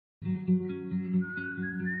Last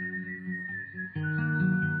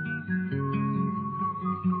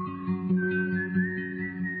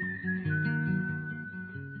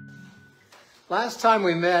time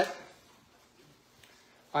we met,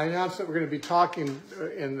 I announced that we're going to be talking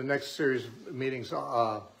in the next series of meetings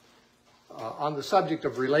on the subject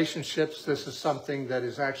of relationships. This is something that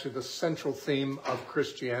is actually the central theme of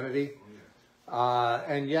Christianity,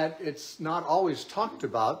 and yet it's not always talked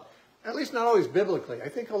about, at least not always biblically. I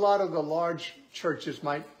think a lot of the large churches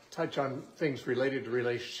might touch on things related to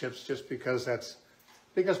relationships just because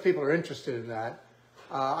people are interested in that.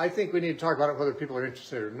 I think we need to talk about it whether people are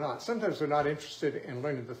interested or not. Sometimes they're not interested in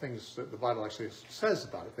learning the things that the Bible actually says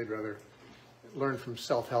about it. They'd rather learn from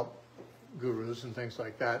self-help gurus and things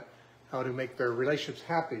like that, how to make their relationships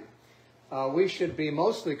happy. We should be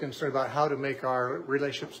mostly concerned about how to make our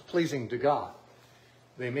relationships pleasing to God.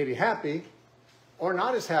 They may be happy or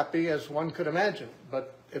not as happy as one could imagine,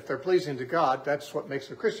 but if they're pleasing to God, that's what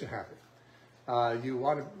makes a Christian happy. You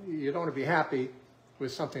don't want to be happy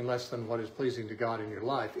with something less than what is pleasing to God in your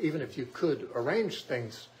life, even if you could arrange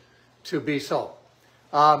things to be so.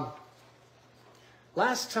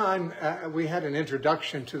 Last time we had an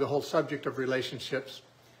introduction to the whole subject of relationships,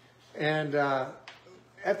 and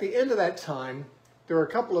at the end of that time, there were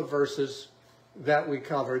a couple of verses that we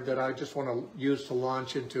covered that I just want to use to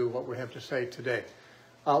launch into what we have to say today.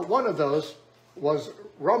 One of those was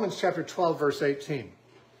Romans chapter 12, verse 18,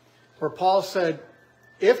 where Paul said,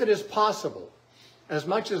 "If it is possible, as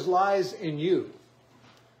much as lies in you,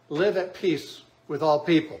 live at peace with all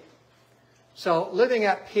people." So living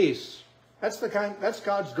at peace, that's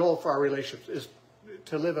God's goal for our relationships, is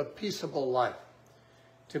to live a peaceable life,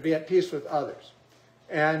 to be at peace with others.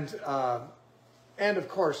 And of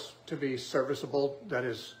course, to be serviceable, that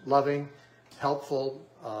is loving, helpful,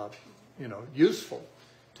 useful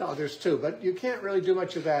to others too. But you can't really do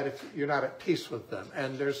much of that if you're not at peace with them.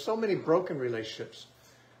 And there's so many broken relationships.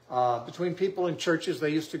 Between people in churches they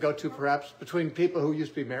used to go to, perhaps, between people who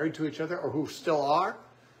used to be married to each other or who still are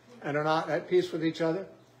and are not at peace with each other,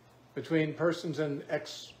 between persons and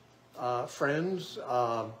ex-friends,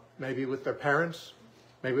 maybe with their parents,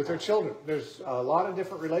 maybe with their children. There's a lot of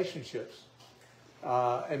different relationships.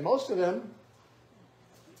 And most of them,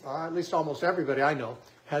 at least almost everybody I know,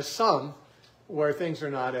 has some where things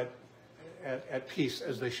are not at peace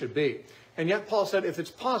as they should be. And yet Paul said, if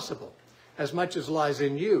it's possible, as much as lies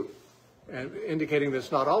in you, and indicating that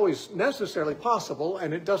it's not always necessarily possible,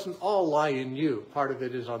 and it doesn't all lie in you. Part of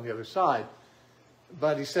it is on the other side.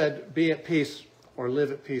 But he said, be at peace or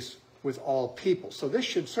live at peace with all people. So this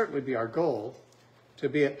should certainly be our goal, to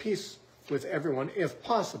be at peace with everyone if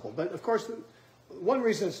possible. But of course, one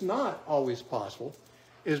reason it's not always possible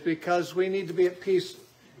is because we need to be at peace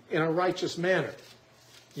in a righteous manner.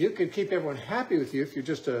 You could keep everyone happy with you if you're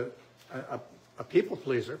just a people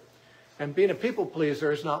pleaser. And being a people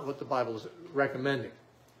pleaser is not what the Bible is recommending.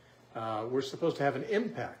 We're supposed to have an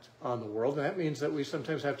impact on the world, and that means that we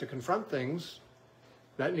sometimes have to confront things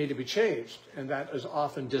that need to be changed, and that is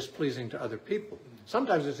often displeasing to other people.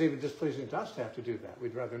 Sometimes it's even displeasing to us to have to do that.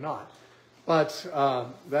 We'd rather not. But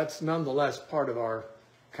that's nonetheless part of our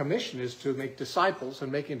commission, is to make disciples,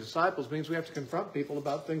 and making disciples means we have to confront people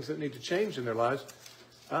about things that need to change in their lives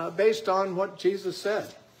based on what Jesus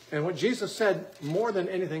said. And what Jesus said more than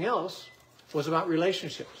anything else was about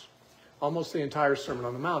relationships. Almost the entire Sermon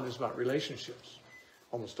on the Mount is about relationships.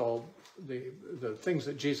 Almost all the things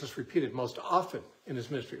that Jesus repeated most often in his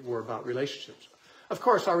ministry were about relationships. Of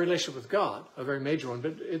course, our relationship with God, a very major one,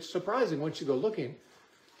 but it's surprising once you go looking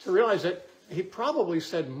to realize that he probably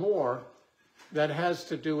said more that has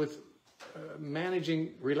to do with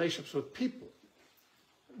managing relationships with people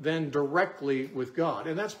than directly with God.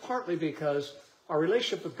 And that's partly because our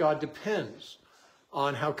relationship with God depends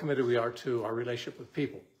on how committed we are to our relationship with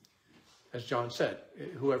people. As John said,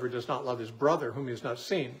 whoever does not love his brother whom he has not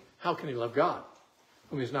seen, how can he love God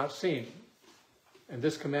whom he has not seen? And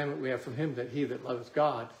this commandment we have from him, that he that loveth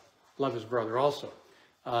God, love his brother also.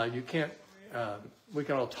 We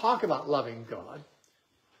can all talk about loving God,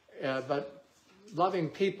 but loving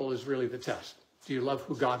people is really the test. Do you love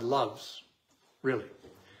who God loves, really?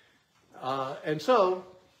 And so,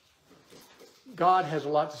 God has a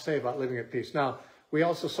lot to say about living at peace. Now, we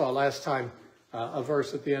also saw last time a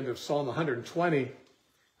verse at the end of Psalm 120,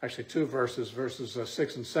 actually two verses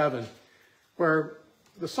 6 and 7, where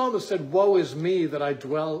the psalmist said, "Woe is me that I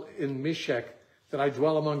dwell in Meshech, that I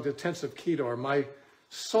dwell among the tents of Kedar. My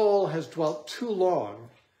soul has dwelt too long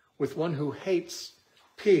with one who hates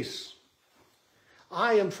peace.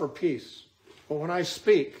 I am for peace, but when I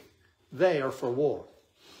speak, they are for war."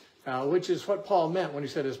 which is what Paul meant when he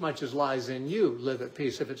said, as much as lies in you, live at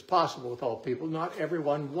peace, if it's possible with all people. Not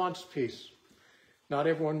everyone wants peace. Not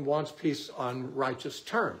everyone wants peace on righteous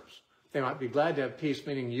terms. They might be glad to have peace,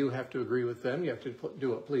 meaning you have to agree with them. You have to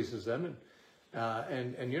do what pleases them.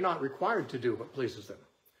 And you're not required to do what pleases them.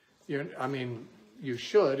 You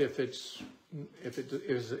should if it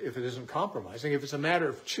isn't compromising. If it's a matter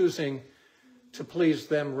of choosing to please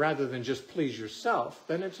them rather than just please yourself,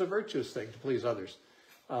 then it's a virtuous thing to please others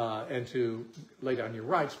and to lay down your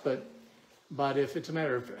rights. But if it's a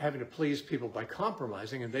matter of having to please people by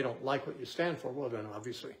compromising and they don't like what you stand for, well, then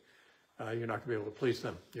obviously you're not going to be able to please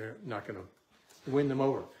them. You're not going to win them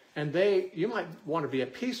over. And you might want to be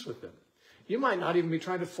at peace with them. You might not even be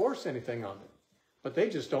trying to force anything on them, but they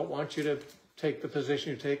just don't want you to take the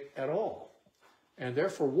position you take at all. And they're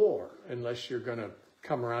for war unless you're going to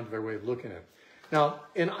come around to their way of looking at it. Now,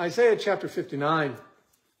 in Isaiah chapter 59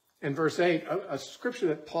 and verse 8, a scripture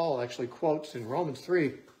that Paul actually quotes in Romans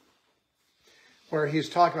 3, where he's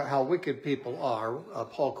talking about how wicked people are.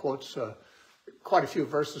 Paul quotes quite a few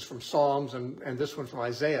verses from Psalms and this one from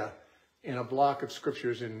Isaiah in a block of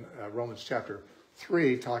scriptures in Romans chapter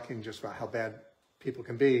 3, talking just about how bad people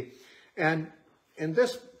can be. And in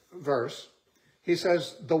this verse, he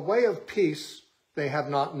says, the way of peace they have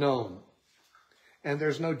not known, and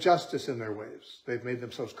there's no justice in their ways. They've made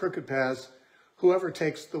themselves crooked paths. Whoever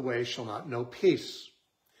takes the way shall not know peace.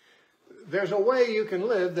 There's a way you can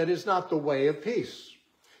live that is not the way of peace.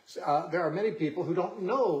 There are many people who don't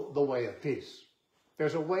know the way of peace.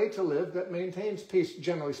 There's a way to live that maintains peace,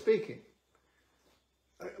 generally speaking,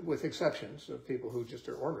 with exceptions of people who just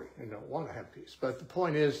are ornery and don't want to have peace. But the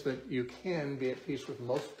point is that you can be at peace with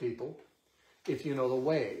most people if you know the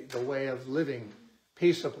way of living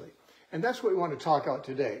peaceably. And that's what we want to talk about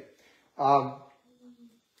today.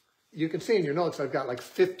 You can see in your notes I've got like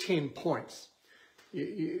 15 points.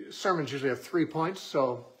 Sermons usually have 3 points,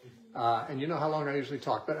 so and you know how long I usually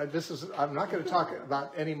talk. But I'm not going to talk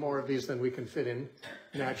about any more of these than we can fit in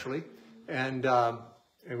naturally, and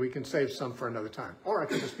we can save some for another time. Or I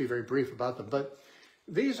can just be very brief about them. But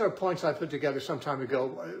these are points I put together some time ago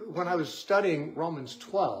when I was studying Romans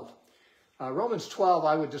 12. Romans 12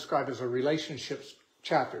 I would describe as a relationships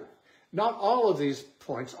chapter. Not all of these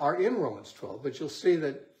points are in Romans 12, but you'll see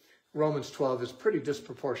that Romans 12 is pretty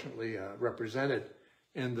disproportionately represented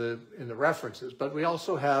in the references. But we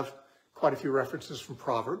also have quite a few references from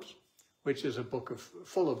Proverbs, which is a book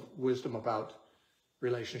full of wisdom about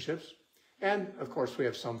relationships. And, of course, we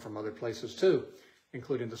have some from other places, too,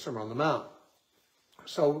 including the Sermon on the Mount.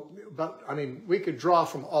 So, we could draw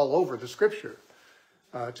from all over the Scripture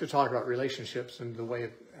to talk about relationships and the way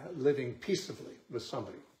of living peaceably with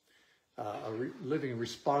somebody, living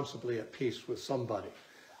responsibly at peace with somebody.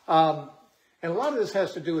 And a lot of this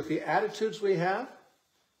has to do with the attitudes we have.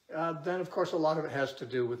 Then, of course, a lot of it has to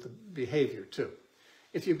do with the behavior, too.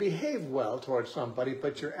 If you behave well towards somebody,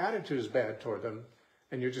 but your attitude is bad toward them,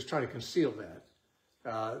 and you're just trying to conceal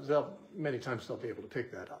that, many times they'll be able to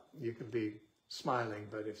pick that up. You can be smiling,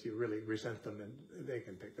 but if you really resent them, then they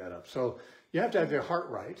can pick that up. So you have to have your heart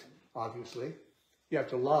right, obviously. You have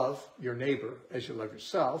to love your neighbor as you love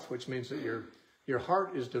yourself, which means that your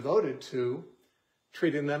heart is devoted to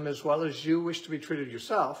treating them as well as you wish to be treated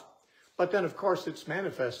yourself. But then, of course, it's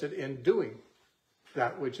manifested in doing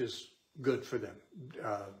that which is good for them,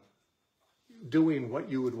 doing what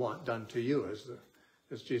you would want done to you,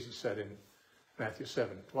 as Jesus said in Matthew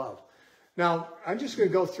 7:12. Now, I'm just going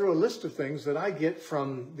to go through a list of things that I get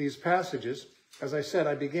from these passages. As I said,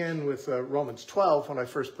 I began with Romans 12 when I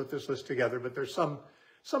first put this list together, but there's some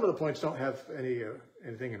of the points don't have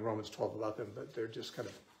anything in Romans 12 about them, but they're just kind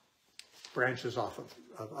of branches off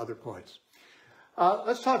of other points.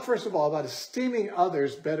 Let's talk first of all about esteeming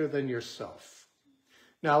others better than yourself.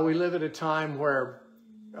 Now, we live at a time where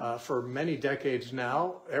for many decades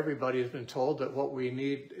now, everybody has been told that what we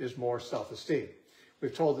need is more self-esteem.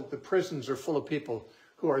 We've told that the prisons are full of people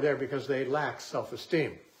who are there because they lack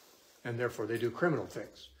self-esteem, and therefore they do criminal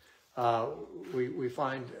things. We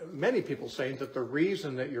find many people saying that the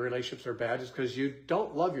reason that your relationships are bad is because you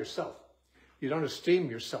don't love yourself. You don't esteem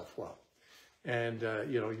yourself well. And,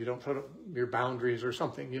 you don't put up your boundaries or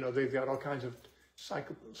something. They've got all kinds of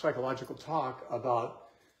psychological talk about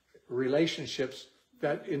relationships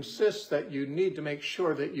that insists that you need to make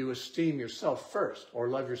sure that you esteem yourself first or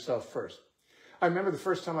love yourself first. I remember the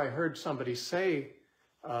first time I heard somebody say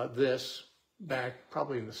this back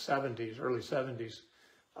probably in the 70s, early 70s.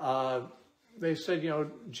 They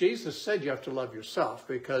said, Jesus said you have to love yourself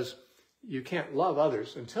because you can't love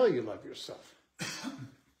others until you love yourself.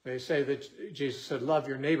 They say that Jesus said, love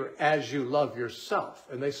your neighbor as you love yourself.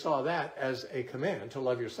 And they saw that as a command to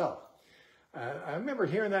love yourself. I remember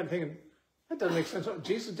hearing that and thinking, that doesn't make sense.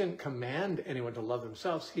 Jesus didn't command anyone to love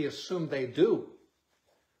themselves. He assumed they do.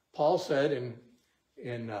 Paul said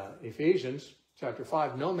in Ephesians chapter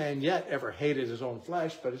 5, no man yet ever hated his own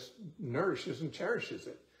flesh, but nourishes and cherishes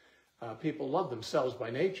it. People love themselves by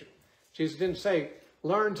nature. Jesus didn't say,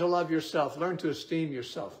 learn to love yourself, learn to esteem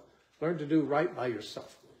yourself, learn to do right by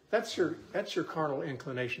yourself. That's your carnal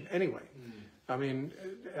inclination anyway. I mean,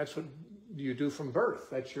 that's what you do from birth.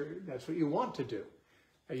 That's what you want to do.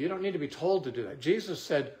 You don't need to be told to do that. Jesus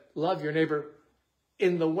said, love your neighbor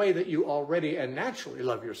in the way that you already and naturally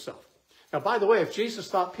love yourself. Now, by the way, if Jesus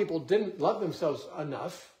thought people didn't love themselves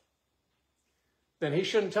enough, then he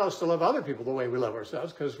shouldn't tell us to love other people the way we love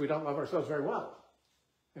ourselves, because we don't love ourselves very well.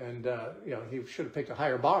 And, he should have picked a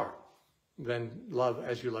higher bar than love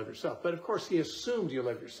as you love yourself. But of course, he assumed you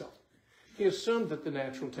love yourself. He assumed that the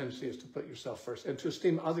natural tendency is to put yourself first. And to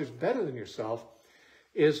esteem others better than yourself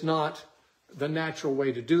is not the natural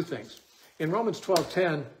way to do things. In Romans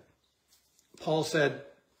 12:10, Paul said,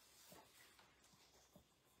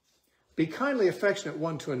 be kindly affectionate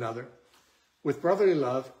one to another with brotherly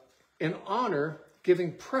love, in honor,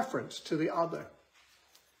 giving preference to the other.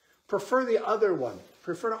 Prefer the other one.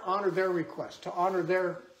 Prefer to honor their request, to honor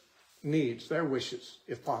their needs, their wishes,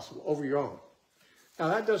 if possible, over your own. Now,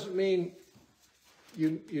 that doesn't mean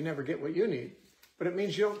you never get what you need, but it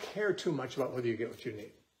means you don't care too much about whether you get what you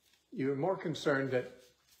need. You're more concerned that,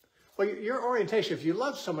 well, your orientation, if you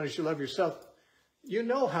love someone as you love yourself, you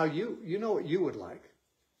know what you would like.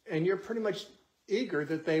 And you're pretty much eager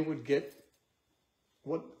that they would get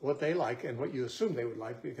what they like and what you assume they would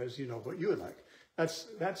like, because you know what you would like.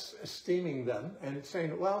 That's esteeming them, and it's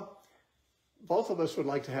saying, well, both of us would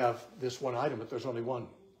like to have this one item, but there's only one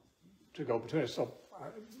to go between us. So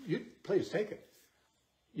you please take it.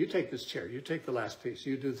 You take this chair. You take the last piece.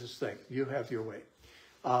 You do this thing. You have your way.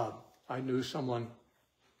 I knew someone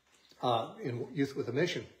in Youth with a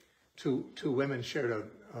Mission. Two women shared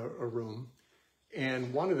a room,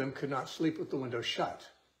 and one of them could not sleep with the window shut,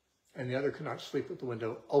 and the other could not sleep with the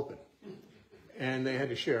window open. And they had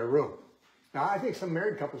to share a room. Now, I think some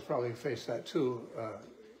married couples probably face that too,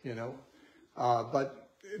 but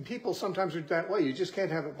people sometimes are that way. You just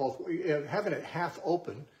can't have it both ways. Having it half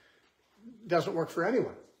open doesn't work for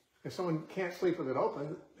anyone. If someone can't sleep with it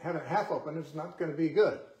open, having it half open is not going to be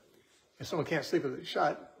good. If someone can't sleep with it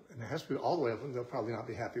shut, and it has to be all the way open, they'll probably not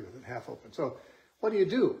be happy with it half open. So what do you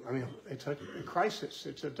do? I mean, it's a crisis.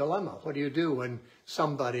 It's a dilemma. What do you do when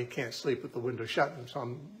somebody can't sleep with the window shut and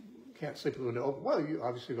some can't sleep with the window open? Well, you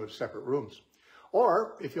obviously go to separate rooms.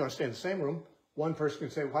 Or if you want to stay in the same room, one person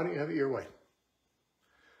can say, why don't you have it your way?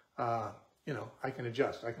 I can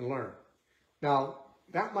adjust. I can learn. Now,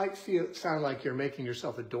 that might sound like you're making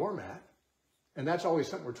yourself a doormat, and that's always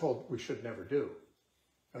something we're told we should never do.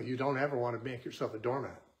 You don't ever want to make yourself a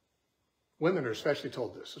doormat. Women are especially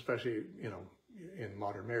told this, especially, in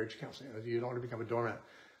modern marriage counseling. You don't want to become a doormat.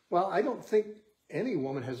 Well, I don't think any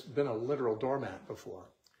woman has been a literal doormat before.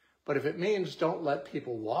 But if it means don't let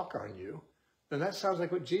people walk on you, then that sounds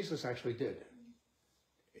like what Jesus actually did.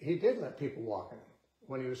 He did let people walk on him.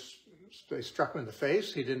 When they struck him in the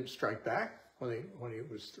face, he didn't strike back. When he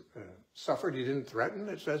was suffered, he didn't threaten,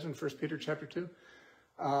 it says in 1 Peter chapter 2.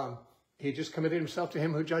 He just committed himself to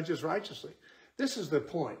him who judges righteously. This is the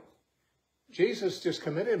point. Jesus just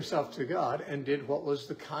committed himself to God and did what was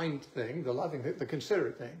the kind thing, the loving thing, the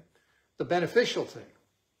considerate thing, the beneficial thing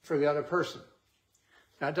for the other person.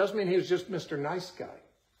 Now, it doesn't mean he was just Mr. Nice Guy.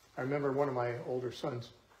 I remember one of my older sons,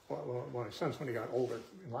 one of my sons when he got older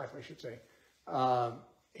in life, I should say,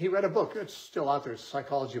 he read a book. It's still out there. It's a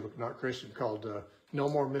psychology book, not Christian, called No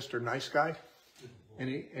More Mr. Nice Guy. And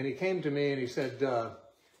he came to me and he said,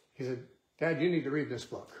 Dad, you need to read this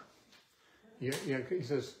book. He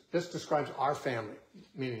says, this describes our family,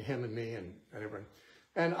 meaning him and me and everyone.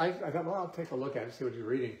 And I thought, well, I'll take a look at it, see what you're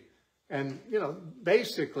reading. And,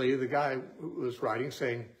 basically the guy was writing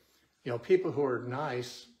saying, people who are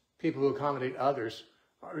nice, people who accommodate others,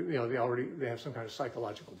 they have some kind of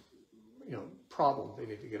psychological, problem they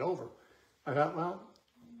need to get over. I thought, well,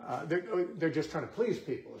 they're just trying to please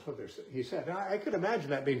people, is what he said. And I could imagine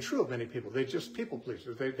that being true of many people. They're just people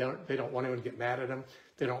pleasers. They don't want anyone to get mad at them.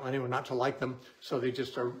 They don't want anyone not to like them. So they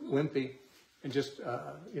just are wimpy and just,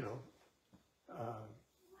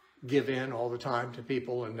 give in all the time to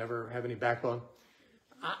people and never have any backbone.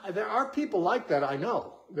 There are people like that, I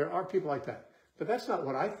know. There are people like that. But that's not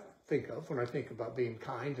what I think of when I think about being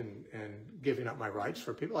kind and giving up my rights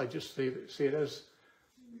for people. I just see it as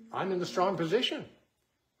I'm in the strong position.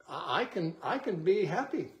 I can be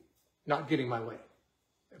happy not getting my way.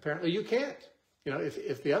 Apparently you can't. You know,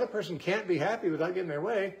 if the other person can't be happy without getting their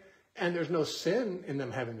way, and there's no sin in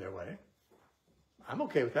them having their way, I'm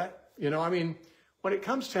okay with that. You know, I mean, when it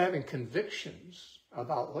comes to having convictions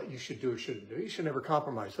about what you should do or shouldn't do, you should never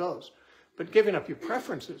compromise those. But giving up your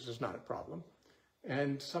preferences is not a problem.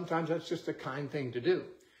 And sometimes that's just a kind thing to do.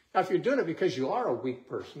 Now, if you're doing it because you are a weak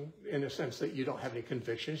person, in the sense that you don't have any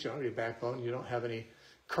convictions, you don't have any backbone, you don't have any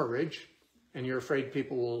courage, and you're afraid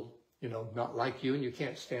people will, you know, not like you, and you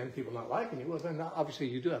can't stand people not liking you, well, then obviously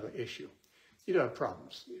you do have an issue. You do have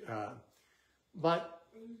problems. But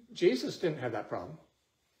Jesus didn't have that problem.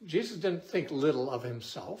 Jesus didn't think little of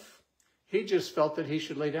himself. He just felt that he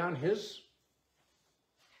should lay down his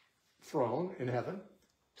throne in heaven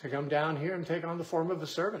to come down here and take on the form of a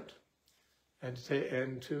servant and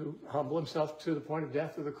to humble himself to the point of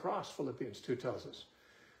death of the cross, Philippians 2 tells us.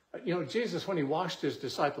 You know, Jesus, when he washed his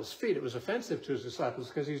disciples' feet, it was offensive to his disciples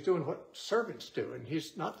because he's doing what servants do, and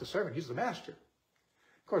he's not the servant, he's the master.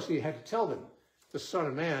 Of course, he had to tell them, the Son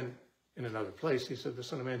of Man, in another place, he said, the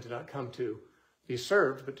Son of Man did not come to be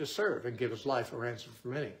served, but to serve and give his life a ransom for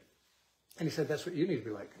many. And he said, that's what you need to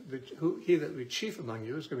be like. He that will be chief among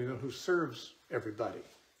you is going to be the one who serves everybody,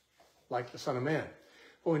 like the Son of Man.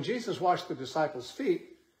 But when Jesus washed the disciples' feet,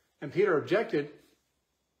 and Peter objected,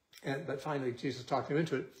 but finally Jesus talked him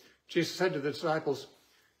into it, Jesus said to the disciples,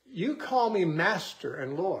 you call me Master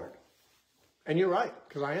and Lord. And you're right,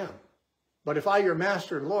 because I am. But if I, your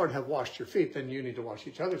Master and Lord, have washed your feet, then you need to wash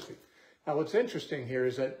each other's feet. Now, what's interesting here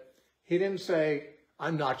is that he didn't say,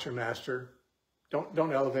 I'm not your master. Don't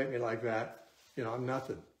elevate me like that. You know, I'm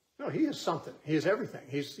nothing. No, he is something. He is everything.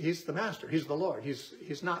 He's the master. He's the Lord.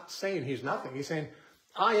 He's not saying he's nothing. He's saying,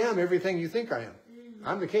 I am everything you think I am.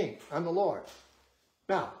 I'm the king. I'm the Lord.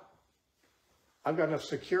 Now, I've got enough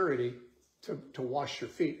security to wash your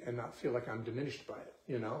feet and not feel like I'm diminished by it.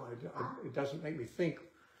 You know, it doesn't make me think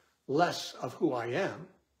less of who I am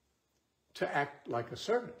to act like a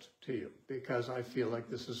servant to you, because I feel like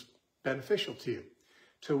this is beneficial to you.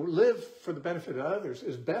 To live for the benefit of others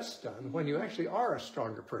is best done when you actually are a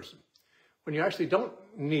stronger person, when you actually don't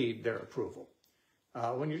need their approval,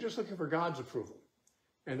 when you're just looking for God's approval.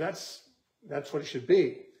 And that's what it should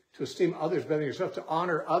be, to esteem others better than yourself, to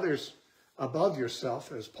honor others above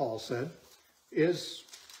yourself, as Paul said, is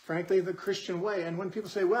frankly the Christian way. And when people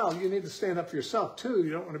say, well, you need to stand up for yourself too,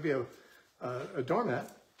 you don't want to be a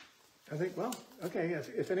doormat, I think, well, okay,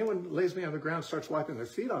 if anyone lays me on the ground and starts wiping their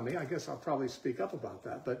feet on me, I guess I'll probably speak up about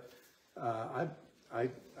that. But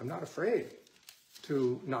I'm not afraid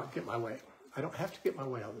to not get my way. I don't have to get my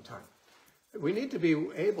way all the time. We need to be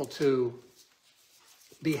able to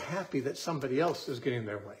be happy that somebody else is getting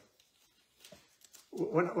their way.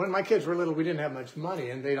 When my kids were little, we didn't have much money,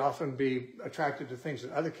 and they'd often be attracted to things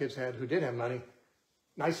that other kids had who did have money,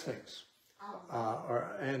 nice things.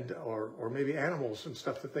 Or maybe animals and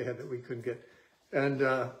stuff that they had that we couldn't get. And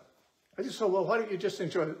I just thought, well, why don't you just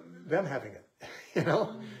enjoy them having it? You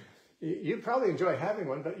know, you probably enjoy having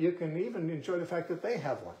one, but you can even enjoy the fact that they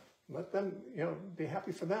have one. Let them, you know, be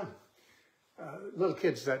happy for them. Little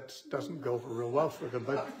kids, that doesn't go over real well for them,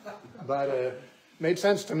 but made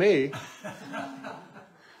sense to me.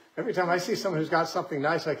 Every time I see someone who's got something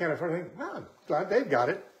nice I can't afford, I think, oh, I'm glad they've got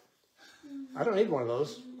it. I don't need one of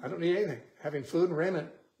those. I don't need anything. Having food and raiment,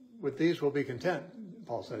 with these will be content,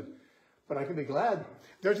 Paul said. But I can be glad.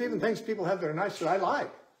 There's even things people have that are nice that I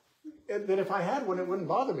like. That if I had one, it wouldn't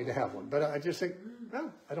bother me to have one. But I just think,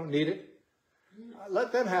 no, I don't need it.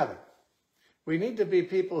 Let them have it. We need to be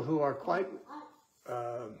people who are quite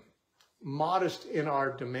modest in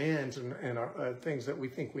our demands and our things that we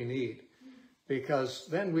think we need. Because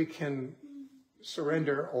then we can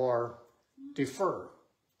surrender or defer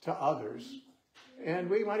to others. And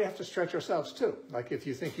we might have to stretch ourselves too. Like if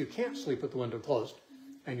you think you can't sleep with the window closed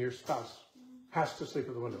and your spouse has to sleep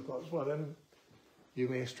with the window closed, well then you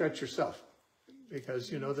may stretch yourself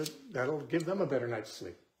because you know that'll give them a better night's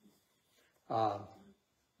sleep. Or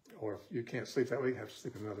if you can't sleep that way, you have to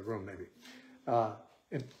sleep in another room maybe.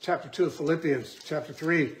 In chapter 2 of Philippians, chapter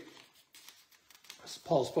 3,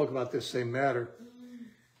 Paul spoke about this same matter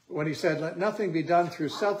when he said, let nothing be done through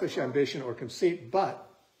selfish ambition or conceit, but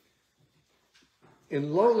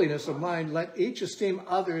in lowliness of mind, let each esteem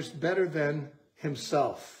others better than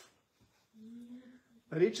himself.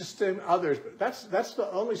 Let each esteem others. That's the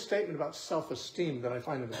only statement about self-esteem that I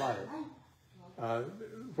find in the Bible,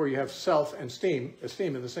 where you have self and esteem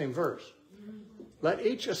in the same verse. Let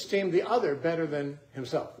each esteem the other better than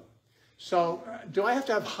himself. So do I have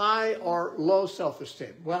to have high or low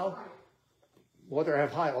self-esteem? Well, whether I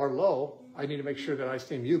have high or low, I need to make sure that I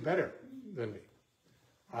esteem you better than me.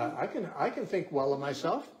 I can think well of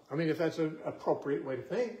myself. I mean, if that's an appropriate way to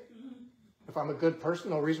think. If I'm a good person,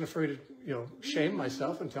 no reason for me to, shame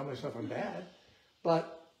myself and tell myself I'm bad.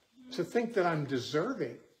 But to think that I'm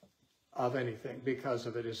deserving of anything because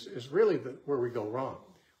of it is really where we go wrong.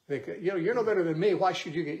 Think, you're no better than me. Why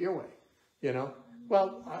should you get your way?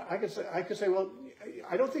 Well, I could say, well,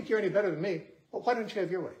 I don't think you're any better than me. Well, why don't you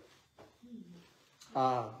have your way?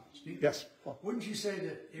 Steve, yes. Well, wouldn't you say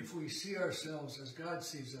that if we see ourselves as God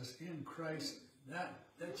sees us in Christ,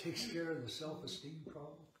 that takes care of the self-esteem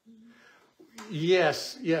problem?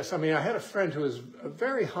 Yes. I mean, I had a friend who was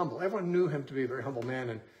very humble. Everyone knew him to be a very humble man.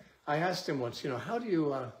 And I asked him once, how do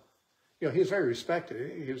you, he was very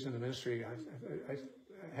respected. He was in the ministry. I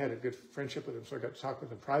had a good friendship with him, so I got to talk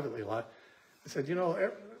with him privately a lot. I said,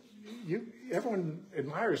 everyone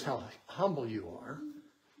admires how humble you are.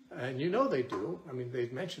 And they do. I mean,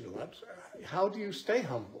 they've mentioned a lot. How do you stay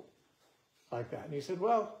humble like that? And he said,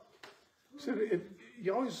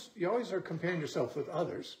 you always are comparing yourself with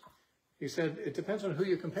others. He said, it depends on who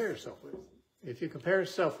you compare yourself with. If you compare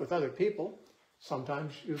yourself with other people,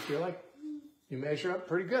 sometimes you feel like you measure up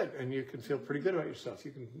pretty good and you can feel pretty good about yourself.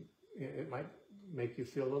 It might make you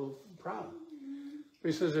feel a little proud.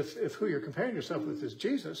 But he says, if who you're comparing yourself with is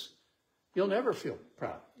Jesus, you'll never feel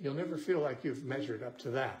proud. You'll never feel like you've measured up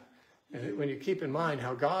to that. And when you keep in mind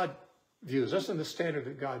how God views us and the standard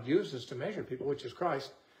that God uses to measure people, which is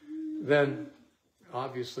Christ, then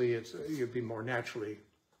obviously you'd be more naturally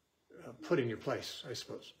put in your place, I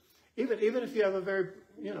suppose. Even if you have a very,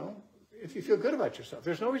 if you feel good about yourself.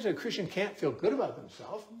 There's no reason a Christian can't feel good about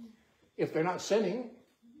themselves if they're not sinning.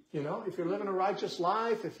 If you're living a righteous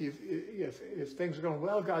life, if things are going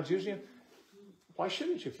well, God's using you, why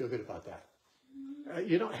shouldn't you feel good about that?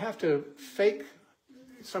 You don't have to fake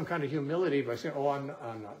some kind of humility by saying, I'm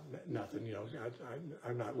not nothing,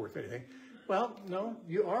 I'm not worth anything. Well, no,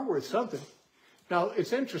 you are worth something. Now,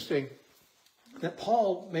 it's interesting that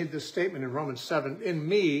Paul made this statement in Romans 7, in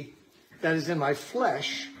me, that is in my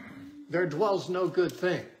flesh, there dwells no good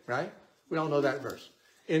thing, right? We all know that verse.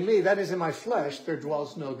 In me, that is in my flesh, there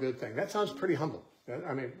dwells no good thing. That sounds pretty humble.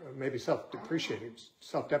 I mean, maybe self-depreciating,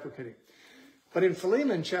 self-deprecating. But in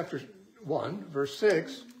Philemon chapter 1, verse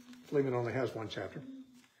 6, Philemon only has one chapter,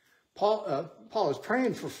 Paul is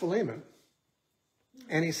praying for Philemon,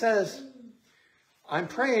 and he says, I'm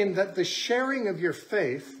praying that the sharing of your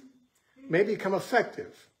faith may become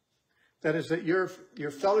effective. That is, that your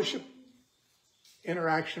fellowship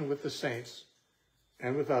interaction with the saints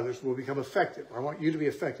and with others will become effective. I want you to be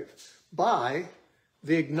effective by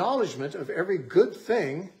the acknowledgement of every good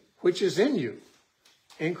thing which is in you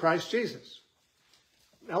in Christ Jesus.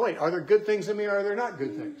 Now wait, are there good things in me or are there not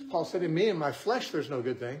good things? Paul said, in me and my flesh there's no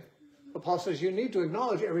good thing. But Paul says you need to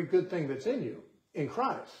acknowledge every good thing that's in you in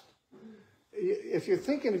Christ. If you're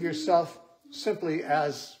thinking of yourself simply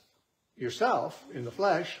as yourself in the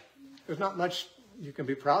flesh, there's not much you can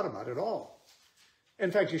be proud about at all.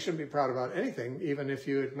 In fact, you shouldn't be proud about anything, even if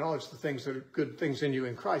you acknowledge the things that are good things in you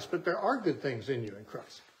in Christ. But there are good things in you in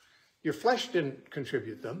Christ. Your flesh didn't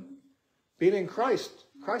contribute them. Being in Christ,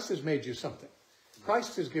 Christ has made you something.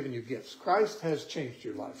 Christ has given you gifts. Christ has changed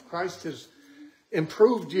your life. Christ has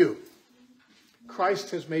improved you. Christ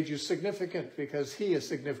has made you significant because he is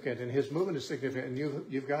significant and his movement is significant and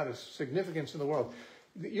you've got a significance in the world.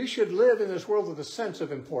 You should live in this world with a sense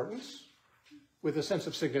of importance, with a sense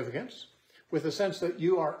of significance, with a sense that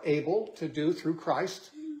you are able to do through Christ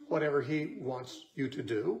whatever he wants you to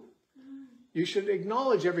do. You should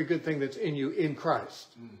acknowledge every good thing that's in you in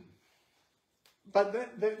Christ. But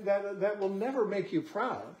that will never make you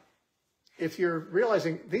proud if you're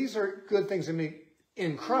realizing these are good things in me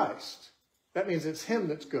in Christ. That means it's him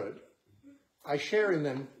that's good. I share in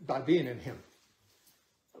them by being in him.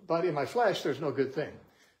 But in my flesh, there's no good thing.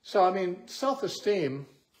 So, I mean, self-esteem,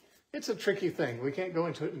 it's a tricky thing. We can't go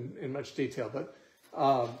into it in much detail. But,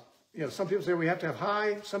 some people say we have to have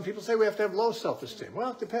high. Some people say we have to have low self-esteem.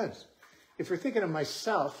 Well, it depends. If you're thinking of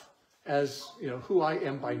myself as, who I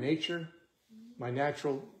am by nature, my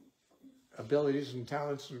natural abilities and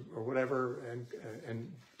talents or whatever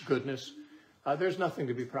and goodness, there's nothing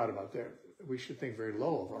to be proud about there. We should think very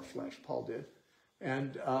low of our flesh. Paul did.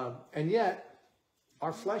 And yet,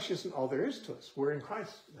 our flesh isn't all there is to us. We're in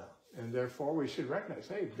Christ now. And therefore, we should recognize,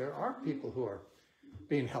 hey, there are people who are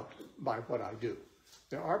being helped by what I do.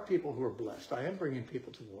 There are people who are blessed. I am bringing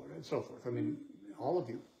people to the Lord and so forth. I mean, all of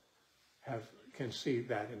you can see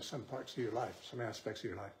that in some parts of your life, some aspects of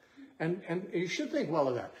your life. And you should think well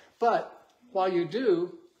of that. But while you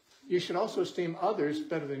do, you should also esteem others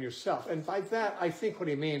better than yourself. And by that, I think what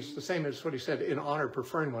he means, the same as what he said, in honor,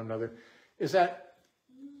 preferring one another, is that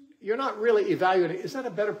you're not really evaluating, is that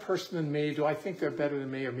a better person than me? Do I think they're better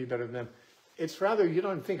than me or me better than them? It's rather, you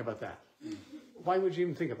don't even think about that. Why would you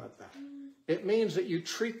even think about that? It means that you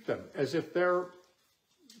treat them as if their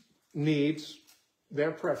needs,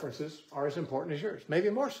 their preferences are as important as yours. Maybe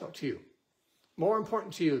more so to you. More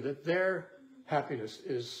important to you that their happiness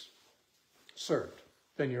is served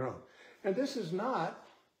than your own. And this is not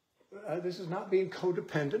being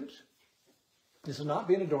codependent. This is not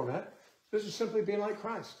being a doormat. This is simply being like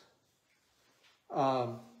Christ.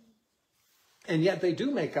 And yet they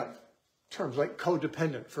do make up terms like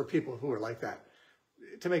codependent for people who are like that,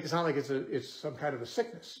 to make it sound like it's some kind of a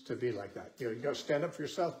sickness to be like that. You got to stand up for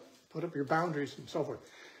yourself, put up your boundaries, and so forth.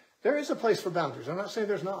 There is a place for boundaries. I'm not saying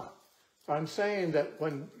there's not. I'm saying that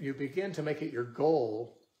when you begin to make it your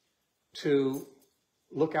goal to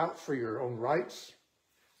look out for your own rights,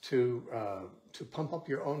 to pump up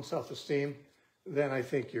your own self-esteem, then I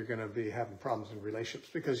think you're going to be having problems in relationships,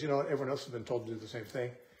 because everyone else has been told to do the same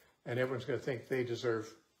thing, and everyone's going to think they deserve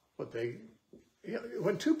what they.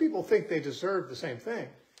 When two people think they deserve the same thing,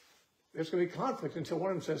 there's going to be conflict until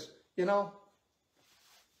one of them says,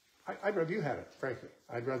 I'd rather you had it, frankly.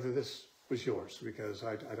 I'd rather this was yours, because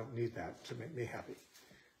I don't need that to make me happy.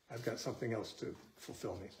 I've got something else to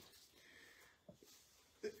fulfill me.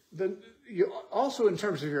 You also, in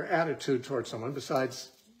terms of your attitude towards someone,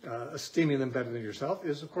 besides esteeming them better than yourself,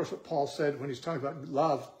 is, of course, what Paul said when he's talking about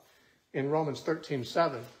love in Romans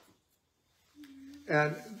 13:7.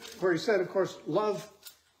 And where he said, of course, love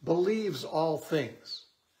believes all things,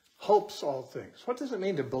 hopes all things. What does it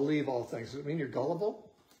mean to believe all things? Does it mean you're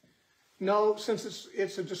gullible? No, since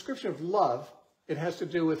it's a description of love, it has to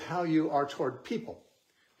do with how you are toward people.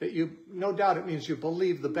 That no doubt it means you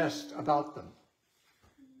believe the best about them.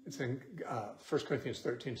 It's in 1 Corinthians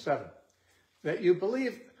 13:7. That you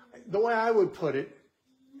believe, the way I would put it,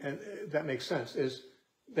 and that makes sense, is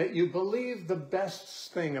that you believe the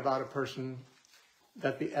best thing about a person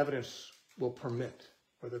that the evidence will permit,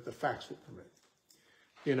 or that the facts will permit.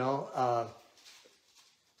 You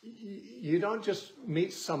don't just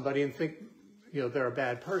meet somebody and think, they're a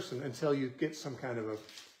bad person until you get some kind of a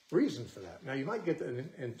reason for that. Now, you might get an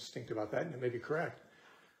instinct about that, and it may be correct.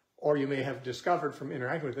 Or you may have discovered from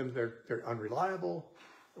interacting with them they're unreliable,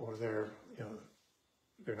 or they're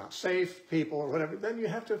not safe people, or whatever. Then you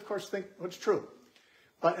have to, of course, think what's true.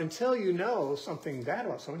 But until you know something bad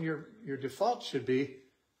about someone, your default should be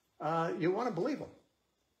you want to believe them.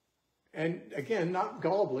 And again, not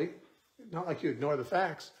gullibly, not like you ignore the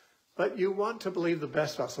facts, but you want to believe the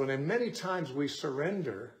best about someone. And many times we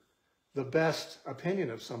surrender the best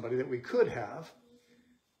opinion of somebody that we could have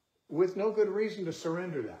with no good reason to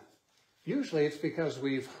surrender that. Usually it's because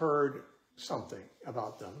we've heard something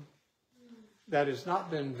about them that has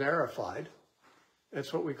not been verified.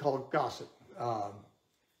 That's what we call gossip.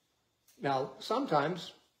 Now,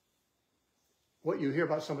 sometimes what you hear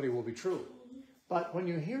about somebody will be true. But when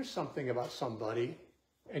you hear something about somebody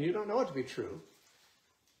and you don't know it to be true,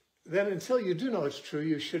 then until you do know it's true,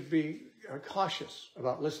 you should be cautious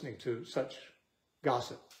about listening to such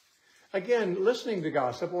gossip. Again, listening to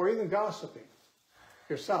gossip, or even gossiping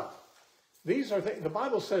yourself. These are the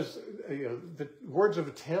Bible says the words of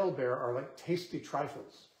a talebearer are like tasty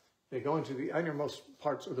trifles. They go into the innermost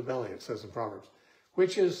parts of the belly, it says in Proverbs,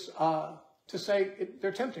 which is to say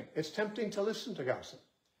they're tempting. It's tempting to listen to gossip.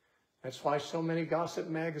 That's why so many gossip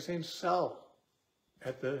magazines sell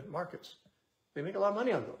at the markets. They make a lot of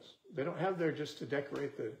money on those. They don't have there just to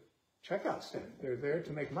decorate the checkout stand. They're there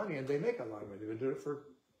to make money, and they make a lot of money. They've been doing it for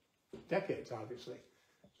decades, obviously.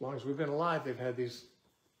 As long as we've been alive, they've had these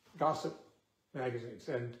gossip magazines.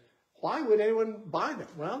 And why would anyone buy them?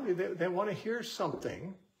 Well, they want to hear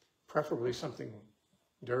something, preferably something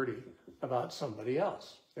dirty, about somebody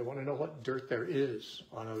else. They want to know what dirt there is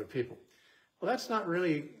on other people. Well, that's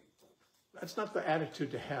not the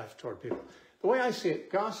attitude to have toward people. The way I see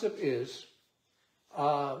it, gossip is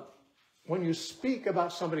when you speak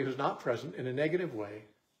about somebody who's not present in a negative way,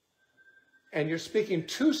 and you're speaking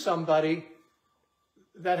to somebody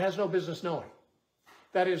that has no business knowing.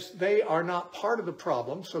 That is, they are not part of the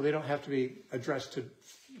problem, so they don't have to be addressed to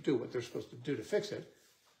do what they're supposed to do to fix it.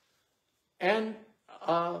 And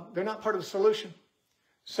they're not part of the solution.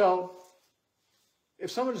 So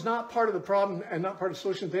if someone's not part of the problem and not part of the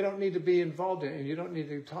solution, they don't need to be involved in it, and you don't need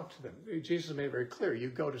to talk to them. Jesus made it very clear. You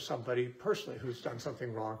go to somebody personally who's done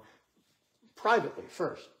something wrong privately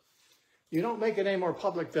first. You don't make it any more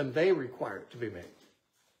public than they require it to be made.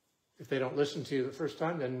 If they don't listen to you the first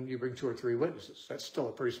time, then you bring 2 or 3 witnesses. That's still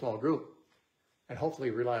a pretty small group, and hopefully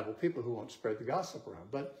reliable people who won't spread the gossip around.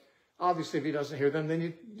 But obviously, if he doesn't hear them,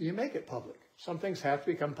 then you make it public. Some things have to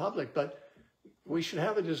become public, but we should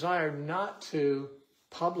have a desire not to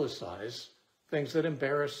publicize things that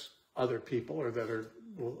embarrass other people or that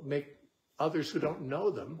will make others who don't know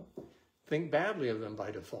them think badly of them by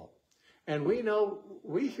default. And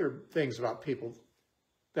we hear things about people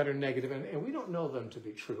that are negative, and we don't know them to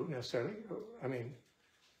be true necessarily. I mean,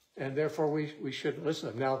 and therefore we shouldn't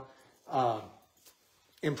listen to them. Now,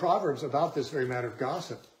 in Proverbs, about this very matter of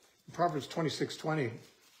gossip, in Proverbs 26:20,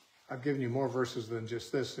 I've given you more verses than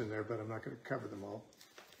just this in there, but I'm not going to cover them all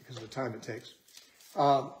because of the time it takes.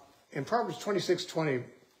 In Proverbs 26:20, it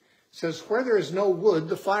says, "Where there is no wood,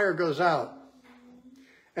 the fire goes out.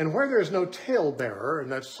 And where there is no talebearer," and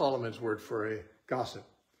that's Solomon's word for a gossip,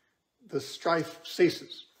 "the strife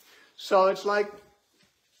ceases." So it's like,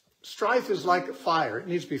 strife is like a fire. It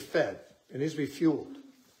needs to be fed. It needs to be fueled.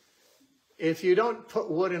 If you don't put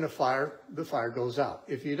wood in a fire, the fire goes out.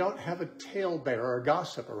 If you don't have a talebearer or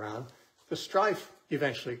gossip around, the strife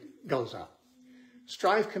eventually goes out.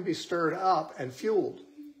 Strife can be stirred up and fueled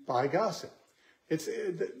by gossip. It's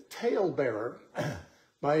the talebearer.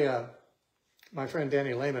 My friend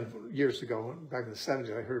Danny Lehman, years ago, back in the 70s,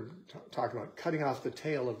 I heard talking about cutting off the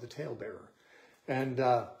tail of the talebearer. And he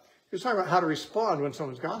was talking about how to respond when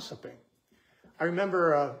someone's gossiping. I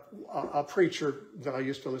remember a preacher that I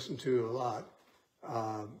used to listen to a lot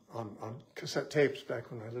on cassette tapes back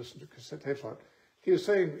when I listened to cassette tapes a lot. He was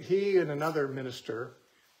saying he and another minister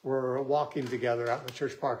were walking together out in the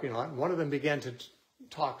church parking lot, and one of them began to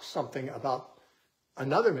talk something about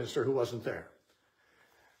another minister who wasn't there.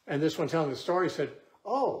 And this one telling the story said,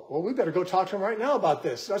 "Oh, well, we better go talk to him right now about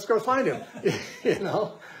this. Let's go find him." You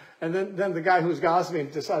know? And then the guy who was gossiping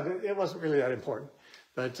decided it wasn't really that important.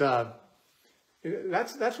 But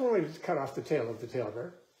that's when we cut off the tail of the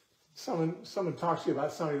talebearer. Someone talks to you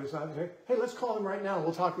about somebody that's not there. Hey, let's call him right now.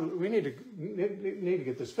 We'll talk. We need to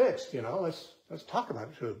get this fixed. You know, let's talk about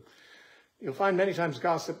it to him. You'll find many times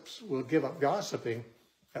gossips will give up gossiping,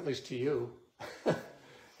 at least to you,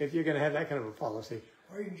 if you're going to have that kind of a policy.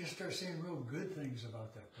 Or you can just start saying real good things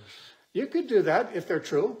about that person. You could do that if they're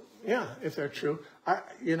true. Yeah, if they're true. A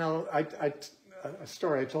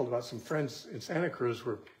story I told about some friends in Santa Cruz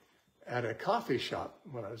were at a coffee shop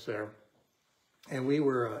when I was there. And we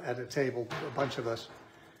were at a table, a bunch of us.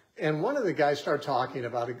 And one of the guys started talking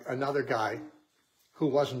about another guy who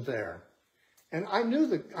wasn't there. And I knew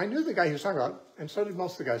the guy he was talking about, and so did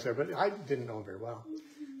most of the guys there, but I didn't know him very well.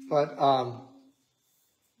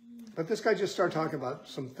 But this guy just started talking about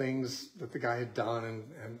some things that the guy had done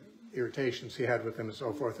and irritations he had with him and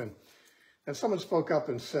so forth. And someone spoke up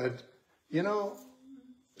and said, "You know,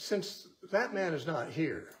 since that man is not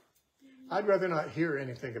here, I'd rather not hear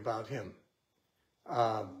anything about him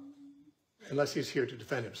unless he's here to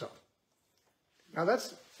defend himself." Now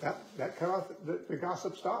that cut off, the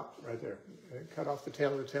gossip stopped right there. It cut off the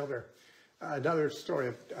tail of the talebearer. Another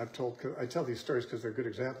story I've told, I tell these stories because they're good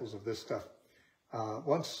examples of this stuff.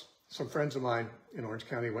 Once some friends of mine in Orange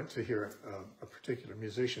County went to hear a particular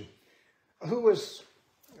musician who was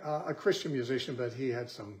a Christian musician, but he had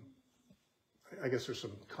some, I guess there's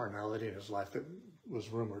some carnality in his life that was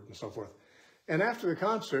rumored and so forth. And after the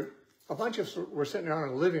concert, a bunch of us were sitting around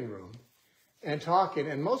in the living room and talking,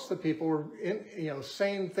 and most of the people were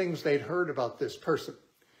saying things they'd heard about this person,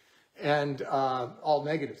 and all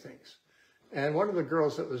negative things. And one of the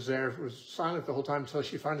girls that was there was silent the whole time until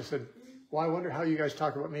she finally said, "Well, I wonder how you guys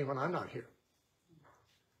talk about me when I'm not here."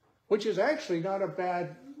 Which is actually not a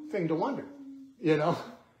bad thing to wonder, you know.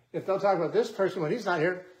 If they'll talk about this person when he's not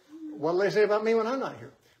here, what will they say about me when I'm not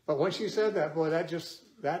here? But when she said that, boy,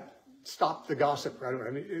 that stopped the gossip right away.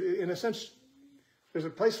 I mean, in a sense, there's a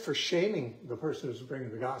place for shaming the person who's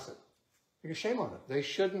bringing the gossip. You can shame on them. They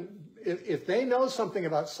shouldn't, if they know something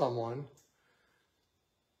about someone,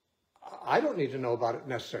 I don't need to know about it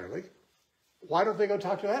necessarily. Why don't they go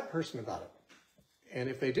talk to that person about it? And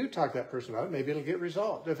if they do talk to that person about it, maybe it'll get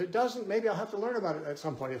resolved. If it doesn't, maybe I'll have to learn about it at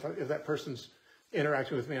some point. If that person's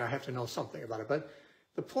interacting with me, I have to know something about it. But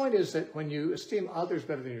the point is that when you esteem others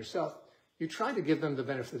better than yourself, you try to give them the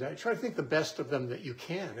benefit of the doubt. You try to think the best of them that you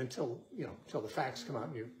can until the facts come out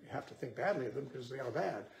and you have to think badly of them because they are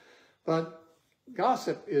bad. But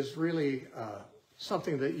gossip is really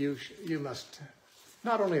something that you must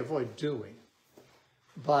not only avoid doing,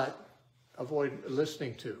 but avoid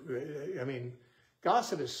listening to. I mean,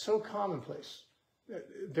 gossip is so commonplace.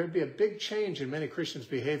 There'd be a big change in many Christians'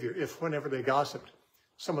 behavior if whenever they gossiped,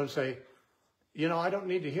 someone would say, I don't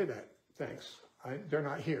need to hear that. Thanks. They're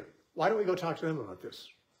not here. Why don't we go talk to them about this?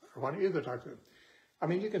 Or why don't you go talk to them? I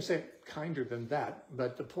mean, you can say it kinder than that,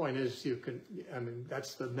 but the point is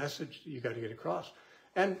that's the message you got to get across.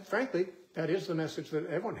 And frankly, that is the message that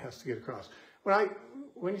everyone has to get across. When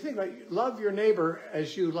when you think about it, love your neighbor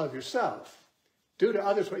as you love yourself. Do to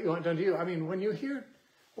others what you want done to you. I mean, when you hear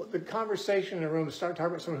the conversation in a room, start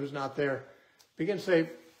talking about someone who's not there, begin to say,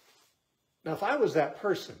 now if I was that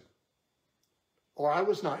person, or I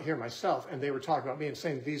was not here myself, and they were talking about me and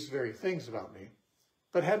saying these very things about me,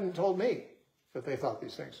 but hadn't told me that they thought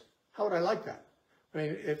these things, how would I like that? I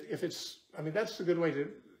mean, if it's, I mean, that's a good way to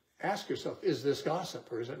ask yourself, is this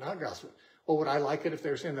gossip or is it not gossip? Well, would I like it if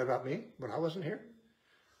they were saying that about me when I wasn't here?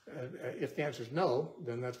 If the answer is no,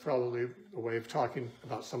 then that's probably a way of talking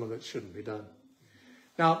about someone that shouldn't be done.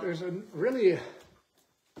 Now, there's a really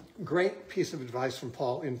great piece of advice from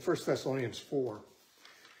Paul in 1 Thessalonians 4,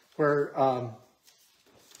 where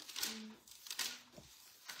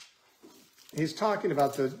he's talking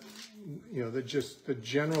about the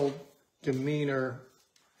general demeanor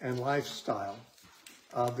and lifestyle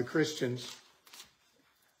of the Christians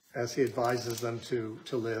as he advises them to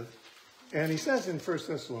live. And he says in 1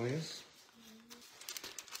 Thessalonians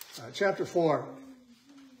chapter 4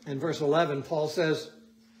 and verse 11, Paul says,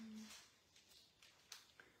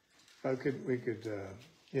 we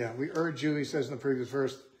urge you, he says in the previous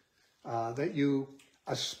verse, that you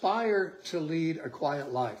aspire to lead a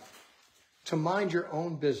quiet life, to mind your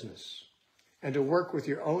own business, and to work with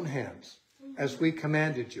your own hands, as we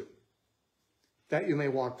commanded you, that you may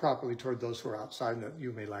walk properly toward those who are outside, and that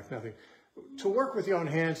you may lack nothing. To work with your own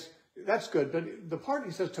hands, that's good, but the part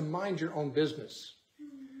he says to mind your own business,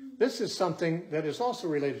 this is something that is also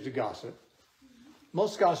related to gossip.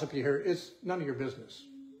 Most gossip you hear is none of your business.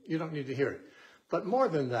 You don't need to hear it. But more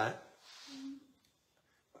than that,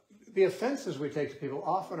 the offenses we take to people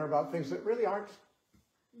often are about things that really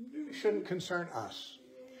shouldn't concern us.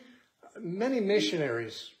 Many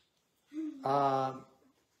missionaries,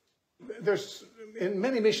 in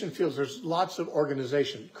many mission fields, there's lots of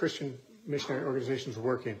Christian missionary organizations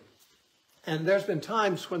working. And there's been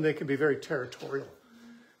times when they can be very territorial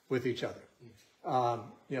with each other.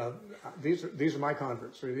 These are my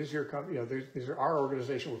converts, or these are our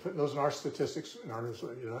organization. We're putting those in our statistics, in our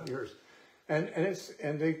newsletter, not yours. And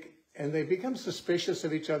they become suspicious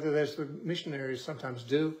of each other, as the missionaries sometimes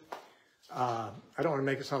do. I don't want to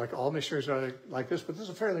make it sound like all missionaries are like this, but this is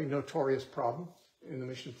a fairly notorious problem in the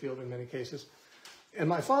mission field in many cases. And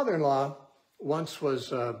my father-in-law once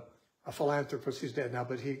was a philanthropist. He's dead now,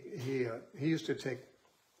 but he used to take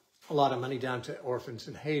a lot of money down to orphans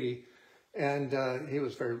in Haiti, and he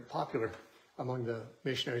was very popular among the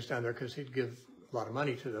missionaries down there because he'd give a lot of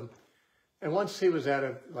money to them. And once he was at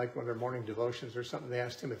one of their morning devotions or something, they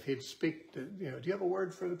asked him if he'd speak to, do you have a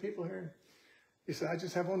word for the people here? He said, I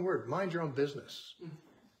just have one word: mind your own business.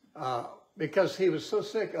 Because he was so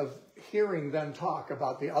sick of hearing them talk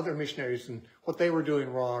about the other missionaries and what they were doing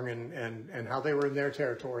wrong and how they were in their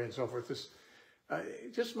territory and so forth.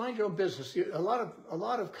 Just mind your own business. A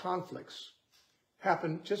lot of conflicts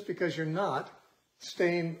happen just because you're not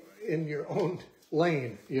staying in your own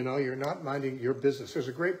lane. You're not minding your business. There's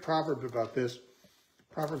a great proverb about this.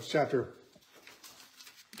 Proverbs chapter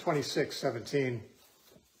 26:17.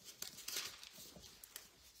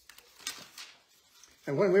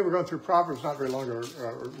 And when we were going through Proverbs not very long ago,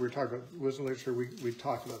 we were talking about wisdom literature, we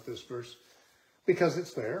talked about this verse because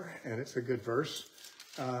it's there and it's a good verse.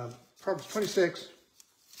 Proverbs 26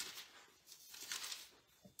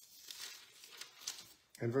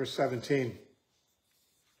 and verse 17.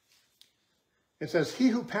 It says, he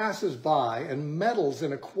who passes by and meddles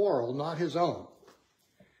in a quarrel not his own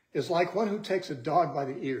is like one who takes a dog by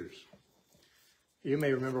the ears. You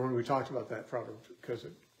may remember when we talked about that proverb because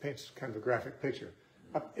it paints kind of a graphic picture.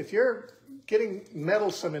 If you're getting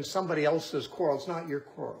meddlesome in somebody else's quarrel, it's not your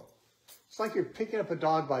quarrel. It's like you're picking up a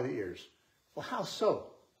dog by the ears. Well, how so?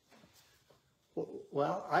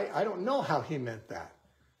 Well, I don't know how he meant that.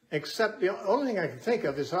 Except the only thing I can think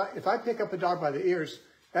of is if I pick up a dog by the ears,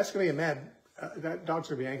 that's going to be that dog's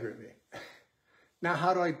going to be angry at me. Now,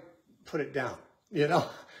 how do I put it down?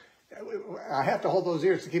 I have to hold those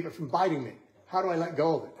ears to keep it from biting me. How do I let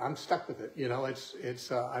go of it? I'm stuck with it.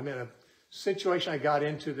 I'm in a situation I got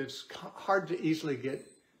into that's hard to easily get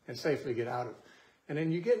and safely get out of. And then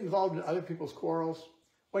you get involved in other people's quarrels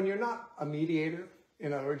when you're not a mediator.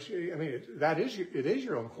 In other words, it is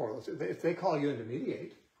your own quarrel. If they call you in to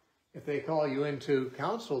mediate, if they call you in to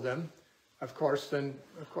counsel them,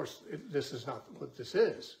 this is not what this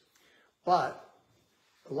is. But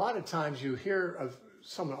a lot of times you hear of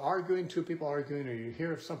someone arguing, two people arguing, or you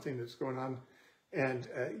hear of something that's going on, and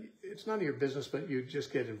it's none of your business, but you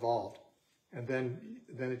just get involved. And then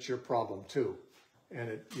it's your problem too.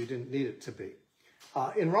 And you didn't need it to be.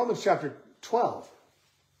 In Romans chapter 12,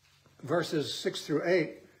 verses 6 through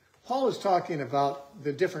 8, Paul is talking about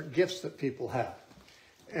the different gifts that people have.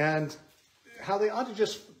 and how they ought to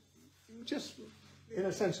just in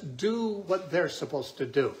a sense, do what they're supposed to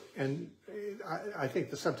do. And I think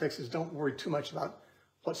the subtext is don't worry too much about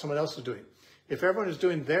what someone else is doing. If everyone is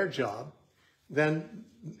doing their job, then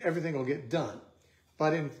everything will get done.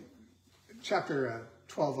 But in chapter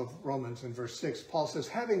 12 of Romans in verse 6, Paul says,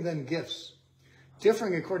 having then gifts,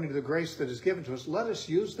 differing according to the grace that is given to us, let us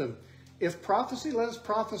use them. If prophecy, let us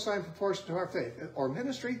prophesy in proportion to our faith. Or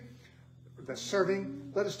ministry, that's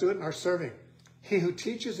serving, let us do it in our serving. He who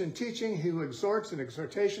teaches in teaching, he who exhorts in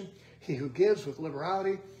exhortation, he who gives with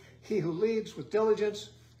liberality, he who leads with diligence,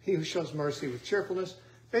 he who shows mercy with cheerfulness.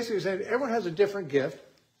 Basically saying everyone has a different gift.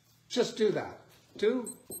 Just do that.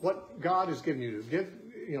 Do what God has given you to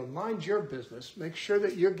do. Mind your business. Make sure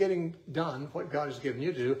that you're getting done what God has given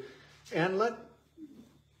you to do, and let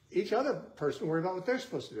each other person worry about what they're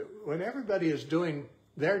supposed to do. When everybody is doing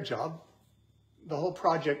their job, the whole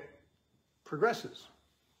project progresses.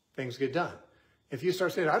 Things get done. If you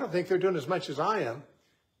start saying, I don't think they're doing as much as I am,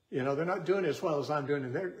 they're not doing as well as I'm doing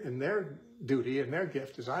in their duty and their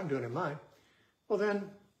gift as I'm doing in mine, well then,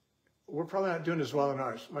 we're probably not doing as well in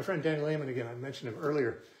ours. My friend Danny Lehman, again, I mentioned him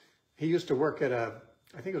earlier, he used to work at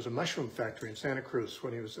I think it was a mushroom factory in Santa Cruz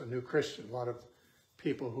when he was a new Christian. A lot of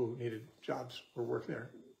people who needed jobs were working there.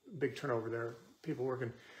 Big turnover there, people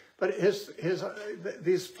working. But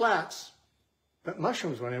these flats that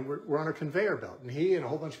mushrooms went in were on a conveyor belt, and he and a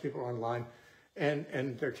whole bunch of people were on line.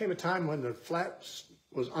 And there came a time when the flat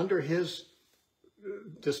was under his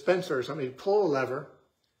dispenser or something. He'd pull a lever,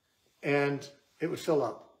 and it would fill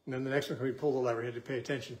up. And then the next one, he'd pull the lever. He had to pay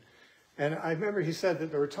attention. And I remember he said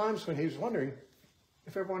that there were times when he was wondering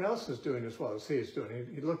if everyone else is doing as well as he is doing.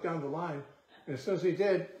 He'd look down the line, and as soon as he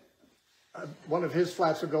did, one of his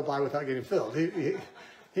flats would go by without getting filled.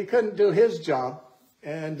 He couldn't do his job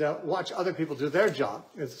and watch other people do their job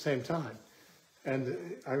at the same time.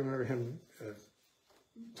 And I remember him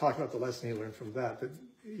talking about the lesson he learned from that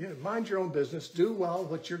mind your own business, do well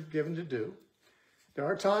what you're given to do. There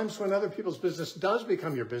are times when other people's business does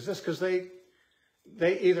become your business because they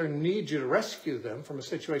either need you to rescue them from a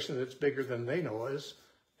situation that's bigger than they know is,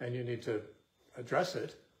 and you need to address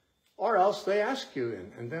it, or else they ask you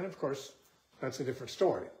in, and then of course that's a different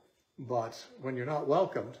story. But when you're not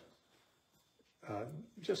welcomed,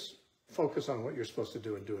 just focus on what you're supposed to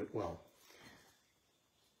do and do it well.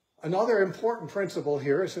 Another important principle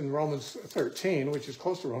here is in Romans 13, which is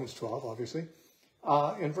close to Romans 12, obviously,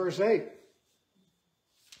 in verse 8.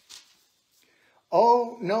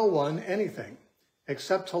 Owe no one anything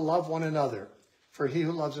except to love one another, for he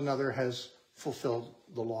who loves another has fulfilled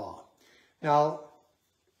the law. Now,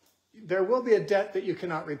 there will be a debt that you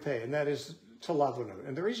cannot repay, and that is to love one another.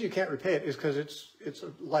 And the reason you can't repay it is because it's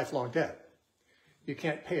a lifelong debt. You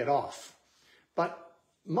can't pay it off. But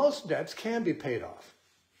most debts can be paid off.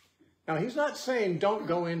 Now, he's not saying don't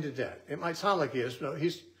go into debt. It might sound like he is. No,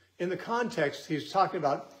 in the context, he's talking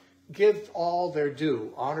about give all their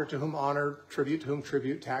due. Honor to whom honor, tribute to whom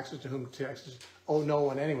tribute, taxes to whom taxes. Owe no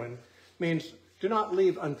one anyone. Means do not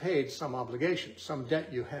leave unpaid some obligation, some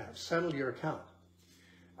debt you have. Settle your account.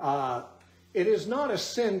 It is not a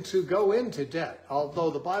sin to go into debt, although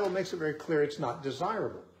the Bible makes it very clear it's not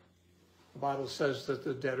desirable. The Bible says that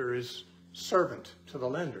the debtor is servant to the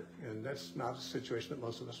lender, and that's not a situation that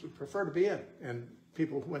most of us would prefer to be in. And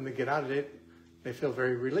people, when they get out of it, they feel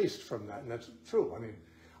very released from that, and that's true. I mean,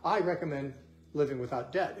 I recommend living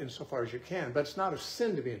without debt insofar as you can, but it's not a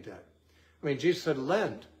sin to be in debt. I mean, Jesus said,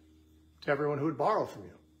 lend to everyone who would borrow from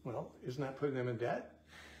you. Well, isn't that putting them in debt?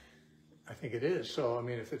 I think it is. So, I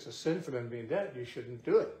mean, if it's a sin for them to be in debt, you shouldn't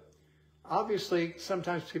do it. Obviously,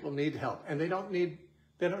 sometimes people need help, and they don't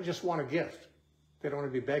just want a gift. They don't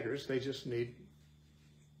want to be beggars. They just need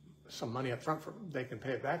some money up front. They can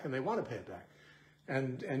pay it back, and they want to pay it back.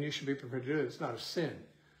 And you should be prepared to do it. It's not a sin.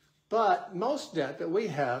 But most debt that we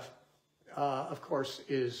have, of course,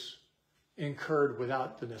 is incurred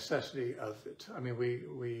without the necessity of it. I mean,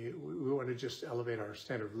 we want to just elevate our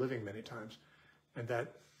standard of living many times, and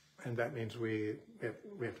that means we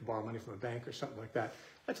have to borrow money from a bank or something like that.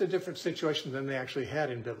 That's a different situation than they actually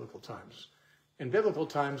had in biblical times. In biblical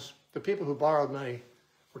times, the people who borrowed money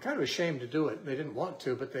were kind of ashamed to do it. They didn't want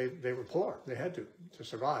to, but they were poor. They had to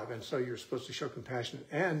survive. And so you're supposed to show compassion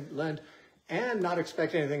and lend and not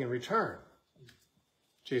expect anything in return,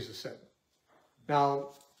 Jesus said.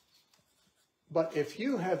 Now, but if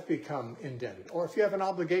you have become indebted, or if you have an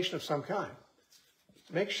obligation of some kind,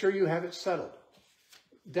 make sure you have it settled.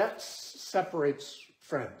 Debt separates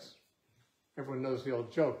friends. Everyone knows the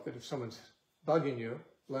old joke that if someone's bugging you,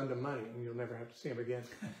 lend them money and you'll never have to see them again,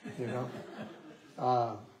 you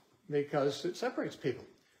know, because it separates people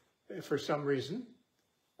for some reason.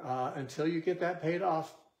 until you get that paid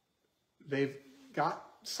off, they've got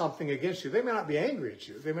something against you. They may not be angry at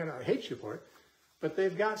you. They may not hate you for it, but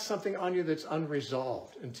they've got something on you that's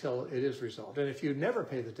unresolved until it is resolved. And if you never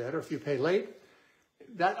pay the debt, or if you pay late,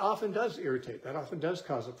 that often does irritate. That often does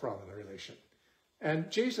cause a problem in the relation.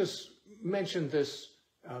 And Jesus mentioned this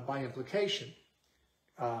by implication.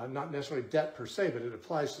 Not necessarily debt per se, but it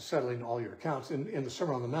applies to settling all your accounts. In the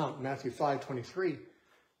Sermon on the Mount, Matthew 5:23,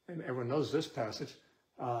 and everyone knows this passage,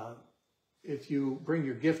 if you bring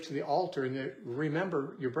your gift to the altar and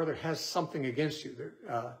remember your brother has something against you,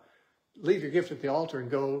 leave your gift at the altar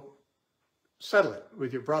and go settle it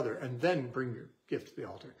with your brother and then bring your gift to the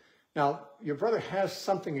altar. Now, your brother has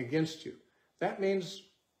something against you. That means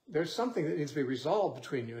there's something that needs to be resolved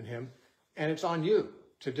between you and him, and it's on you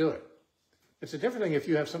to do it. It's a different thing if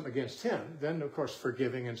you have something against him. Then, of course,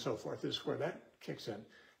 forgiving and so forth is where that kicks in.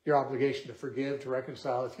 Your obligation to forgive, to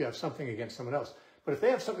reconcile, if you have something against someone else. But if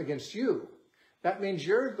they have something against you, that means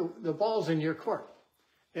the ball's in your court.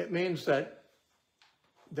 It means that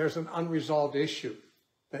there's an unresolved issue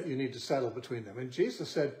that you need to settle between them. And Jesus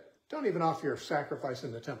said, don't even offer your sacrifice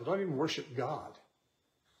in the temple. Don't even worship God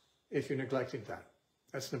if you're neglecting that.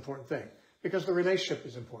 That's an important thing because the relationship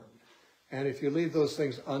is important. And if you leave those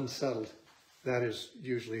things unsettled, that is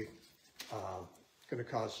usually going to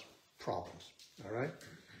cause problems. All right.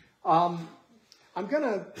 I'm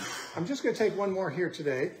just going to take one more here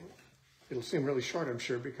today. It'll seem really short, I'm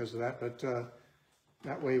sure, because of that, but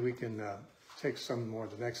that way we can take some more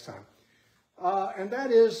the next time. And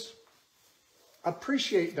that is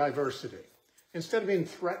appreciate diversity instead of being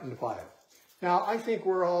threatened by it. Now, I think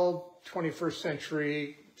we're all 21st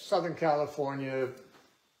century, Southern California,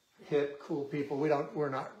 hip, cool people. We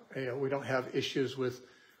don't have issues with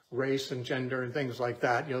race and gender and things like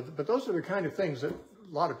that. But those are the kind of things that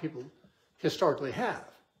a lot of people historically have.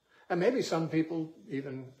 And maybe some people,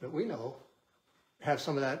 even that we know, have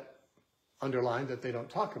some of that underlined that they don't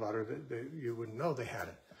talk about or that you wouldn't know they had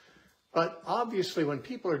it. But obviously when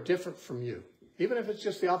people are different from you, even if it's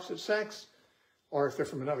just the opposite sex, or if they're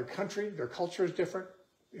from another country, their culture is different,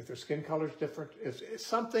 if their skin color is different, if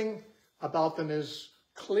something about them is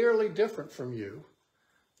clearly different from you,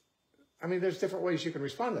 I mean, there's different ways you can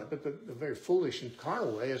respond to that, but the very foolish and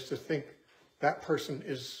carnal way is to think that person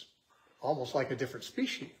is almost like a different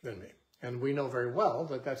species than me. And we know very well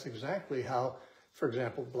that that's exactly how, for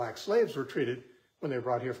example, black slaves were treated when they were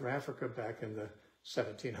brought here from Africa back in the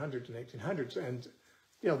 1700s and 1800s. And,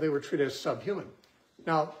 they were treated as subhuman.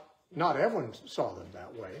 Now, not everyone saw them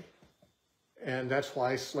that way. And that's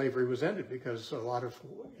why slavery was ended, because a lot of,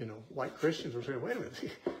 white Christians were saying, wait a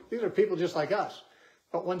minute, these are people just like us.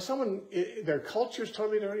 But when someone, their culture is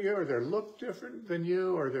totally different than you, or their look different than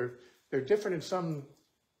you, or they're different in some,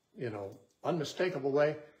 unmistakable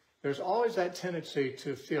way, there's always that tendency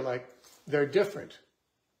to feel like they're different.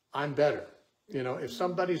 I'm better. If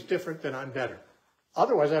somebody's different, then I'm better.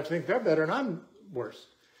 Otherwise, I have to think they're better and I'm worse.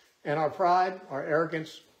 And our pride, our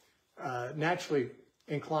arrogance, naturally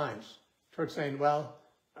inclines towards saying, well,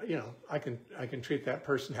 I can treat that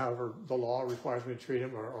person however the law requires me to treat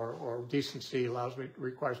him, or decency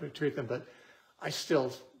requires me to treat them, but I'm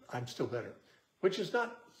still better, which is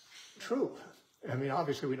not true. I mean,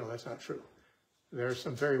 obviously we know that's not true. There are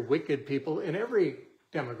some very wicked people in every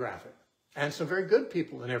demographic, and some very good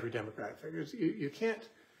people in every demographic. You can't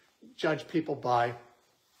judge people by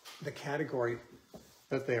the category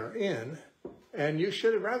that they are in, and you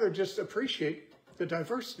should rather just appreciate the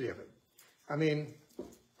diversity of it. I mean,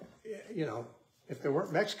 if there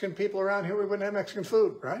weren't Mexican people around here, we wouldn't have Mexican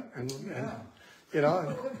food, right? And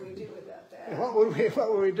What would we do without that? What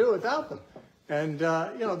would we do without them? And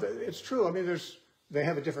it's true. I mean, they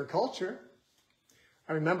have a different culture.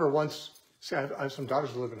 I remember once, I have some daughters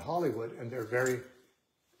who live in Hollywood, and they're very,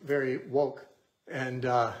 very woke. And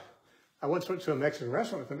I once went to a Mexican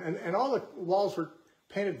restaurant with them, and all the walls were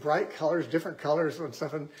painted bright colors, different colors and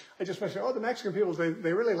stuff. And I just mentioned, the Mexican people,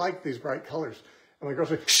 they really like these bright colors. And my girl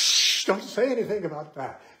said, shh, don't say anything about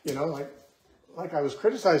that. Like I was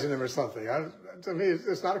criticizing them or something. To me,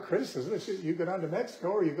 it's not a criticism. You go down to Mexico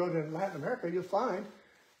or you go to Latin America, you'll find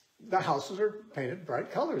the houses are painted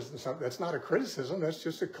bright colors and stuff. That's not a criticism. That's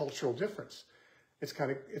just a cultural difference. It's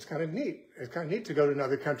kind of neat. It's kind of neat to go to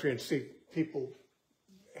another country and see people.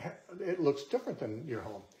 It looks different than your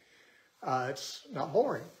home. It's not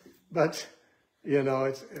boring, but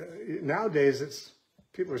it's nowadays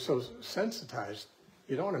people are so sensitized.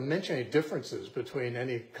 You don't want to mention any differences between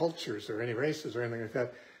any cultures or any races or anything like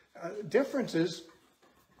that. Differences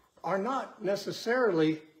are not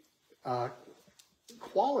necessarily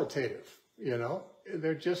qualitative.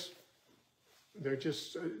 They're just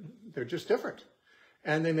different.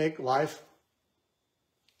 and they make life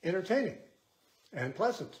entertaining and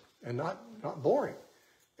pleasant and not boring.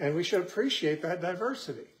 And we should appreciate that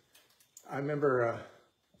diversity. I remember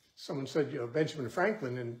someone said, Benjamin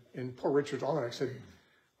Franklin in Poor Richard's Almanac said,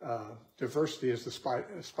 diversity is the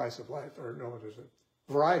spice of life, or no, what is it?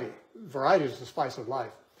 Variety. Variety is the spice of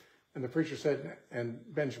life. And the preacher said, and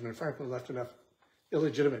Benjamin Franklin left enough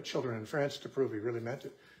illegitimate children in France to prove he really meant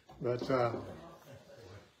it. But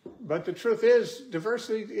the truth is,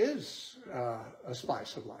 diversity is a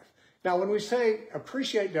spice of life. Now, when we say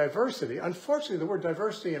appreciate diversity, unfortunately, the word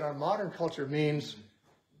diversity in our modern culture means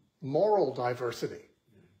moral diversity.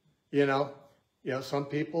 Some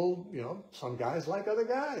people, some guys like other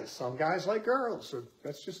guys, some guys like girls. So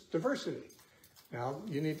that's just diversity. Now,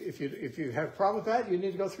 you need, if you have a problem with that, you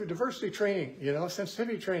need to go through diversity training,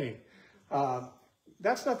 sensitivity training.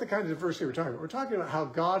 That's not the kind of diversity we're talking about. We're talking about how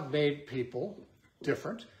God made people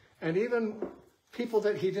different, and even people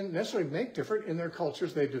that he didn't necessarily make different in their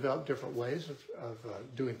cultures. They developed different ways of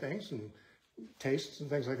doing things and tastes and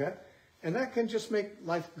things like that. And that can just make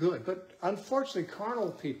life good. But unfortunately,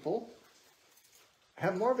 carnal people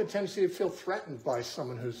have more of a tendency to feel threatened by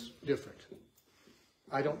someone who's different.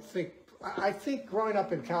 I think growing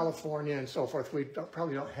up in California and so forth, we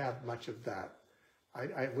probably don't have much of that.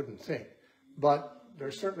 I wouldn't think. But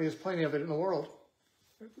there certainly is plenty of it in the world.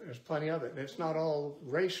 There's plenty of it. And it's not all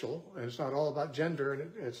racial, and it's not all about gender,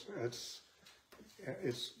 and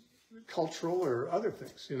it's cultural or other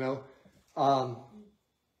things,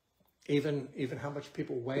 Even how much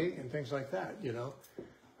people weigh and things like that,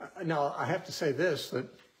 Now, I have to say this, that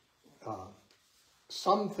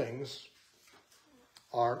some things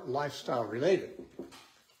are lifestyle related.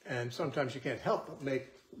 And sometimes you can't help but make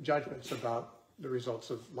judgments about the results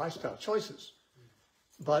of lifestyle choices.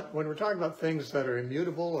 But when we're talking about things that are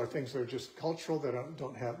immutable or things that are just cultural, that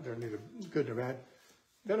they're neither good nor bad,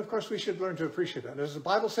 then of course we should learn to appreciate that. Does the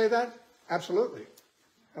Bible say that? Absolutely.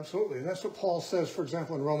 Absolutely. And that's what Paul says, for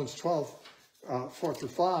example, in Romans 12, 4 through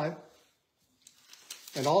 5,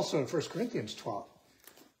 and also in 1 Corinthians 12.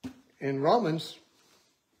 In Romans,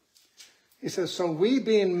 he says, so we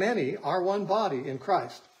being many are one body in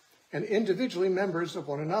Christ, and individually members of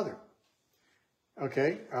one another.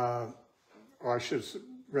 Okay, or I should have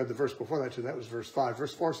read the verse before that too. That was verse 5.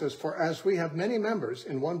 Verse 4 says, for as we have many members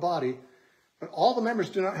in one body, but all the members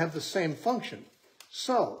do not have the same function,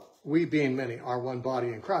 so we being many are one body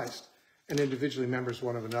in Christ, and individually members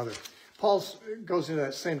one of another. Paul goes into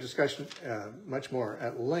that same discussion much more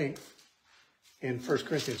at length in 1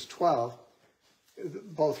 Corinthians 12.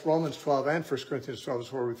 Both Romans 12 and 1 Corinthians 12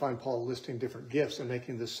 is where we find Paul listing different gifts and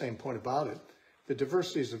making this same point about it. The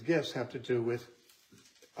diversities of gifts have to do with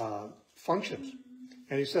functions.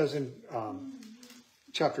 And he says in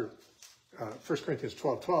chapter 1 Corinthians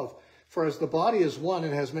 12:12, for as the body is one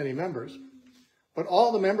and has many members, but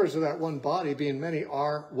all the members of that one body, being many,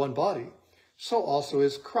 are one body, so also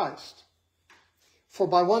is Christ. For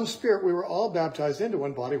by one Spirit we were all baptized into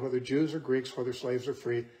one body, whether Jews or Greeks, whether slaves or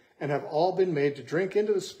free, and have all been made to drink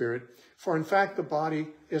into the Spirit. For in fact the body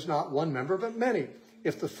is not one member, but many.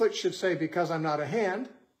 If the foot should say, because I'm not a hand,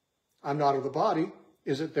 I'm not of the body,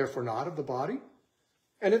 is it therefore not of the body?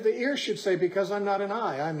 And if the ear should say, because I'm not an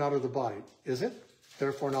eye, I'm not of the body, is it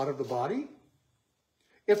therefore not of the body?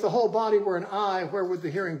 If the whole body were an eye, where would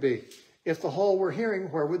the hearing be? If the whole were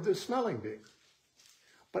hearing, where would the smelling be?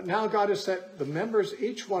 But now God has set the members,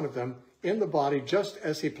 each one of them, in the body just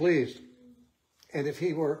as he pleased. And if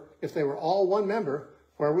they were all one member,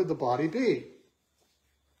 where would the body be?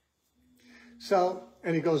 So,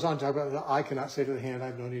 and he goes on to talk about the eye cannot say to the hand, I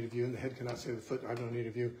have no need of you, and the head cannot say to the foot, I have no need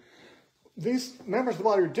of you. These members of the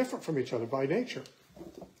body are different from each other by nature.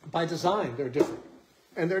 By design, they're different.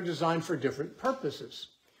 And they're designed for different purposes.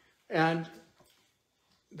 And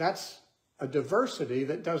that's a diversity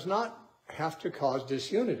that does not have to cause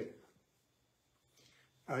disunity.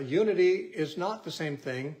 Unity is not the same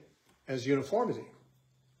thing as uniformity.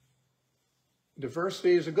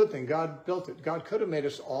 Diversity is a good thing. God built it. God could have made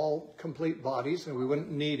us all complete bodies and we wouldn't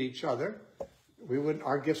need each other.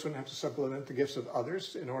 Our gifts wouldn't have to supplement the gifts of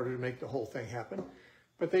others in order to make the whole thing happen.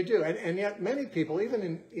 But they do. And yet many people,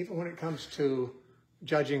 even when it comes to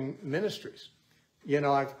judging ministries,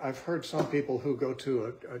 I've heard some people who go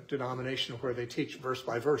to a denomination where they teach verse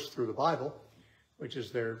by verse through the Bible, which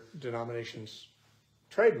is their denomination's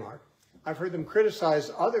trademark. I've heard them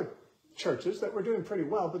criticize other churches that were doing pretty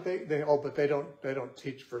well, but they don't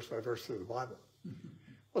teach verse by verse through the Bible.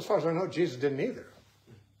 Well, as far as I know, Jesus didn't either,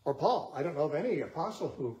 or Paul. I don't know of any apostle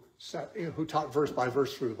who taught verse by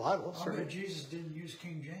verse through the Bible. I bet Jesus didn't use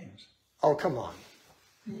King James. Oh, come on.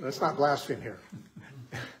 Let's not blaspheme here.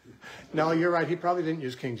 No, you're right. He probably didn't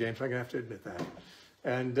use King James. I'm going to have to admit that.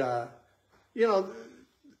 And, you know,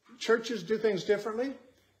 churches do things differently.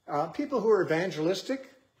 People who are evangelistic,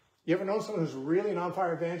 you ever know someone who's really an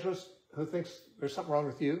on-fire evangelist who thinks there's something wrong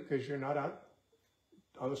with you because you're not out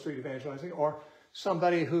on the street evangelizing? Or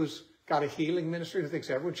somebody who's got a healing ministry who thinks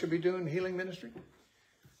everyone should be doing healing ministry?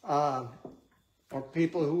 Or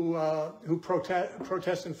people who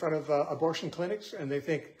protest in front of abortion clinics, and they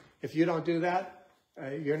think if you don't do that,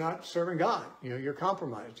 you're not serving God. You know, you're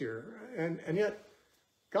compromised. And yet,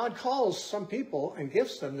 God calls some people and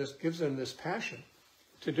gives them this passion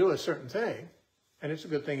to do a certain thing, and it's a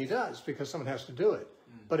good thing He does because someone has to do it.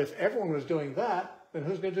 But if everyone was doing that, then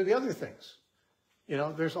who's going to do the other things? You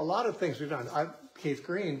know, there's a lot of things we've done. Keith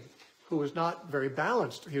Green, who was not very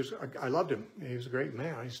balanced, I loved him. He was a great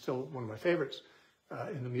man. He's still one of my favorites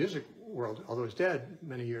in the music world, although he's dead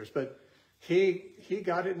many years. But he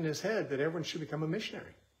got it in his head that everyone should become a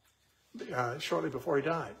missionary shortly before he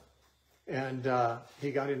died. And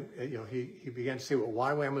he got in, you know, he began to see what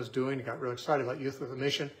YWAM was doing. He got real excited about Youth with a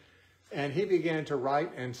Mission. And he began to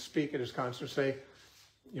write and speak at his concerts, say,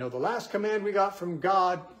 you know, the last command we got from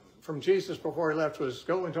God, from Jesus before He left, was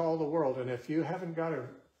go into all the world. And if you haven't got a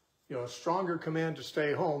stronger command to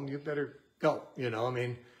stay home, you better go. You know, I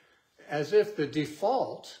mean, as if the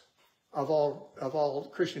default of all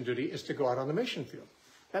Christian duty is to go out on the mission field.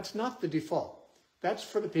 That's not the default. That's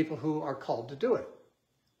for the people who are called to do it.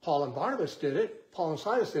 Paul and Barnabas did it. Paul and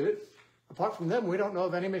Silas did it. Apart from them, we don't know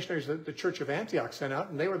of any missionaries that the Church of Antioch sent out,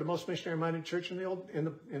 and they were the most missionary-minded church in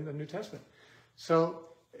the New Testament. So,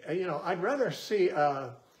 you know, I'd rather see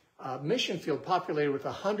a mission field populated with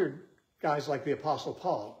 100 guys like the Apostle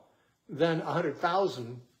Paul than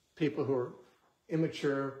 100,000 people who are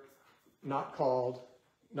immature, not called,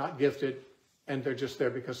 not gifted, and they're just there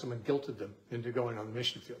because someone guilted them into going on the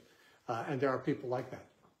mission field. And there are people like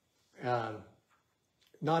that.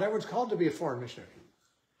 Not everyone's called to be a foreign missionary.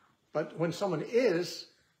 But when someone is,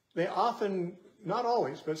 they often, not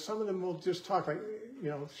always, but some of them will just talk like, you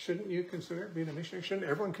know, shouldn't you consider being a missionary? Shouldn't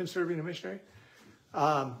everyone consider being a missionary?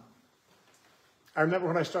 I remember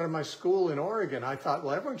when I started my school in Oregon, I thought,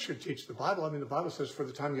 well, everyone should teach the Bible. I mean, the Bible says for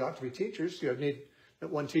the time you ought to be teachers, you need that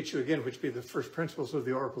one teach you again, which be the first principles of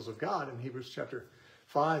the oracles of God in Hebrews chapter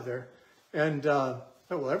 5 there. And thought,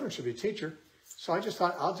 well, everyone should be a teacher. So I just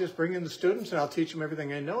thought, I'll just bring in the students and I'll teach them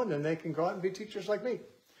everything I know, and then they can go out and be teachers like me.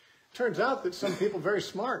 Turns out that some people very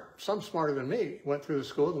smart, some smarter than me, went through the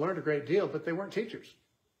school and learned a great deal, but they weren't teachers.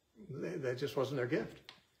 That just wasn't their gift.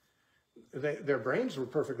 Their brains were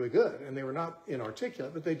perfectly good, and they were not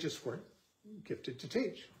inarticulate, but they just weren't gifted to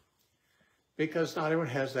teach. Because not everyone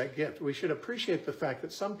has that gift. We should appreciate the fact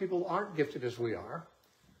that some people aren't gifted as we are,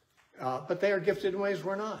 but they are gifted in ways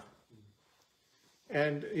we're not.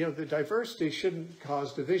 And, you know, the diversity shouldn't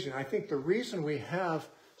cause division. I think the reason we have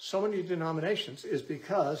so many denominations is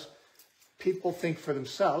because people think for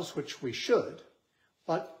themselves, which we should,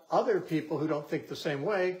 but other people who don't think the same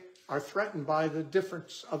way are threatened by the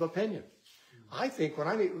difference of opinion. I think when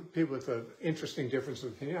I meet with people with an interesting difference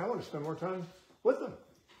of opinion, I want to spend more time with them.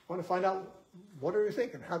 I want to find out, what are you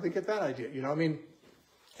thinking? How did they get that idea? You know, I mean,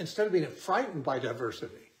 instead of being frightened by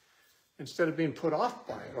diversity, instead of being put off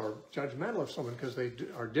by it or judgmental of someone because they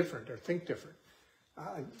are different or think different,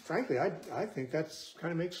 frankly, I think that's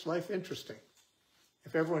kind of makes life interesting.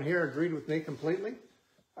 If everyone here agreed with me completely,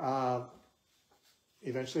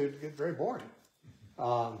 eventually it would get very boring.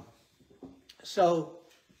 So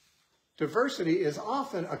diversity is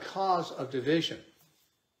often a cause of division,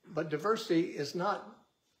 but diversity is not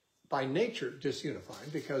by nature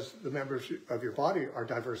disunifying, because the members of your body are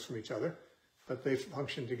diverse from each other, but they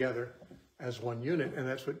function together as one unit, and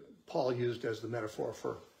that's what Paul used as the metaphor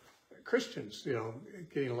for Christians, you know,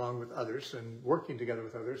 getting along with others and working together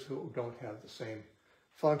with others who don't have the same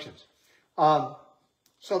functions.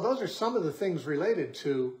 So those are some of the things related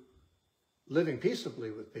to living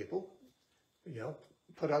peaceably with people. You know,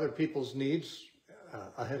 put other people's needs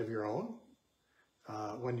ahead of your own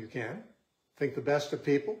when you can. Think the best of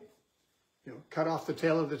people. You know, cut off the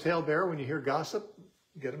tail of the talebearer when you hear gossip.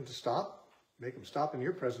 Get them to stop. Make them stop in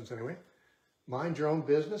your presence anyway. Mind your own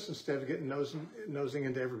business instead of getting nosing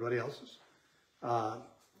into everybody else's.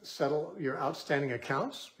 Settle your outstanding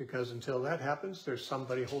accounts, because until that happens, there's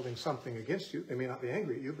somebody holding something against you. They may not be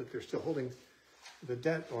angry at you, but they're still holding the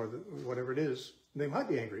debt or whatever it is. They might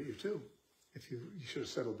be angry at you too, if you should have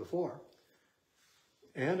settled before.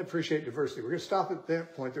 And appreciate diversity. We're going to stop at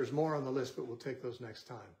that point. There's more on the list, but we'll take those next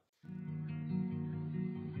time.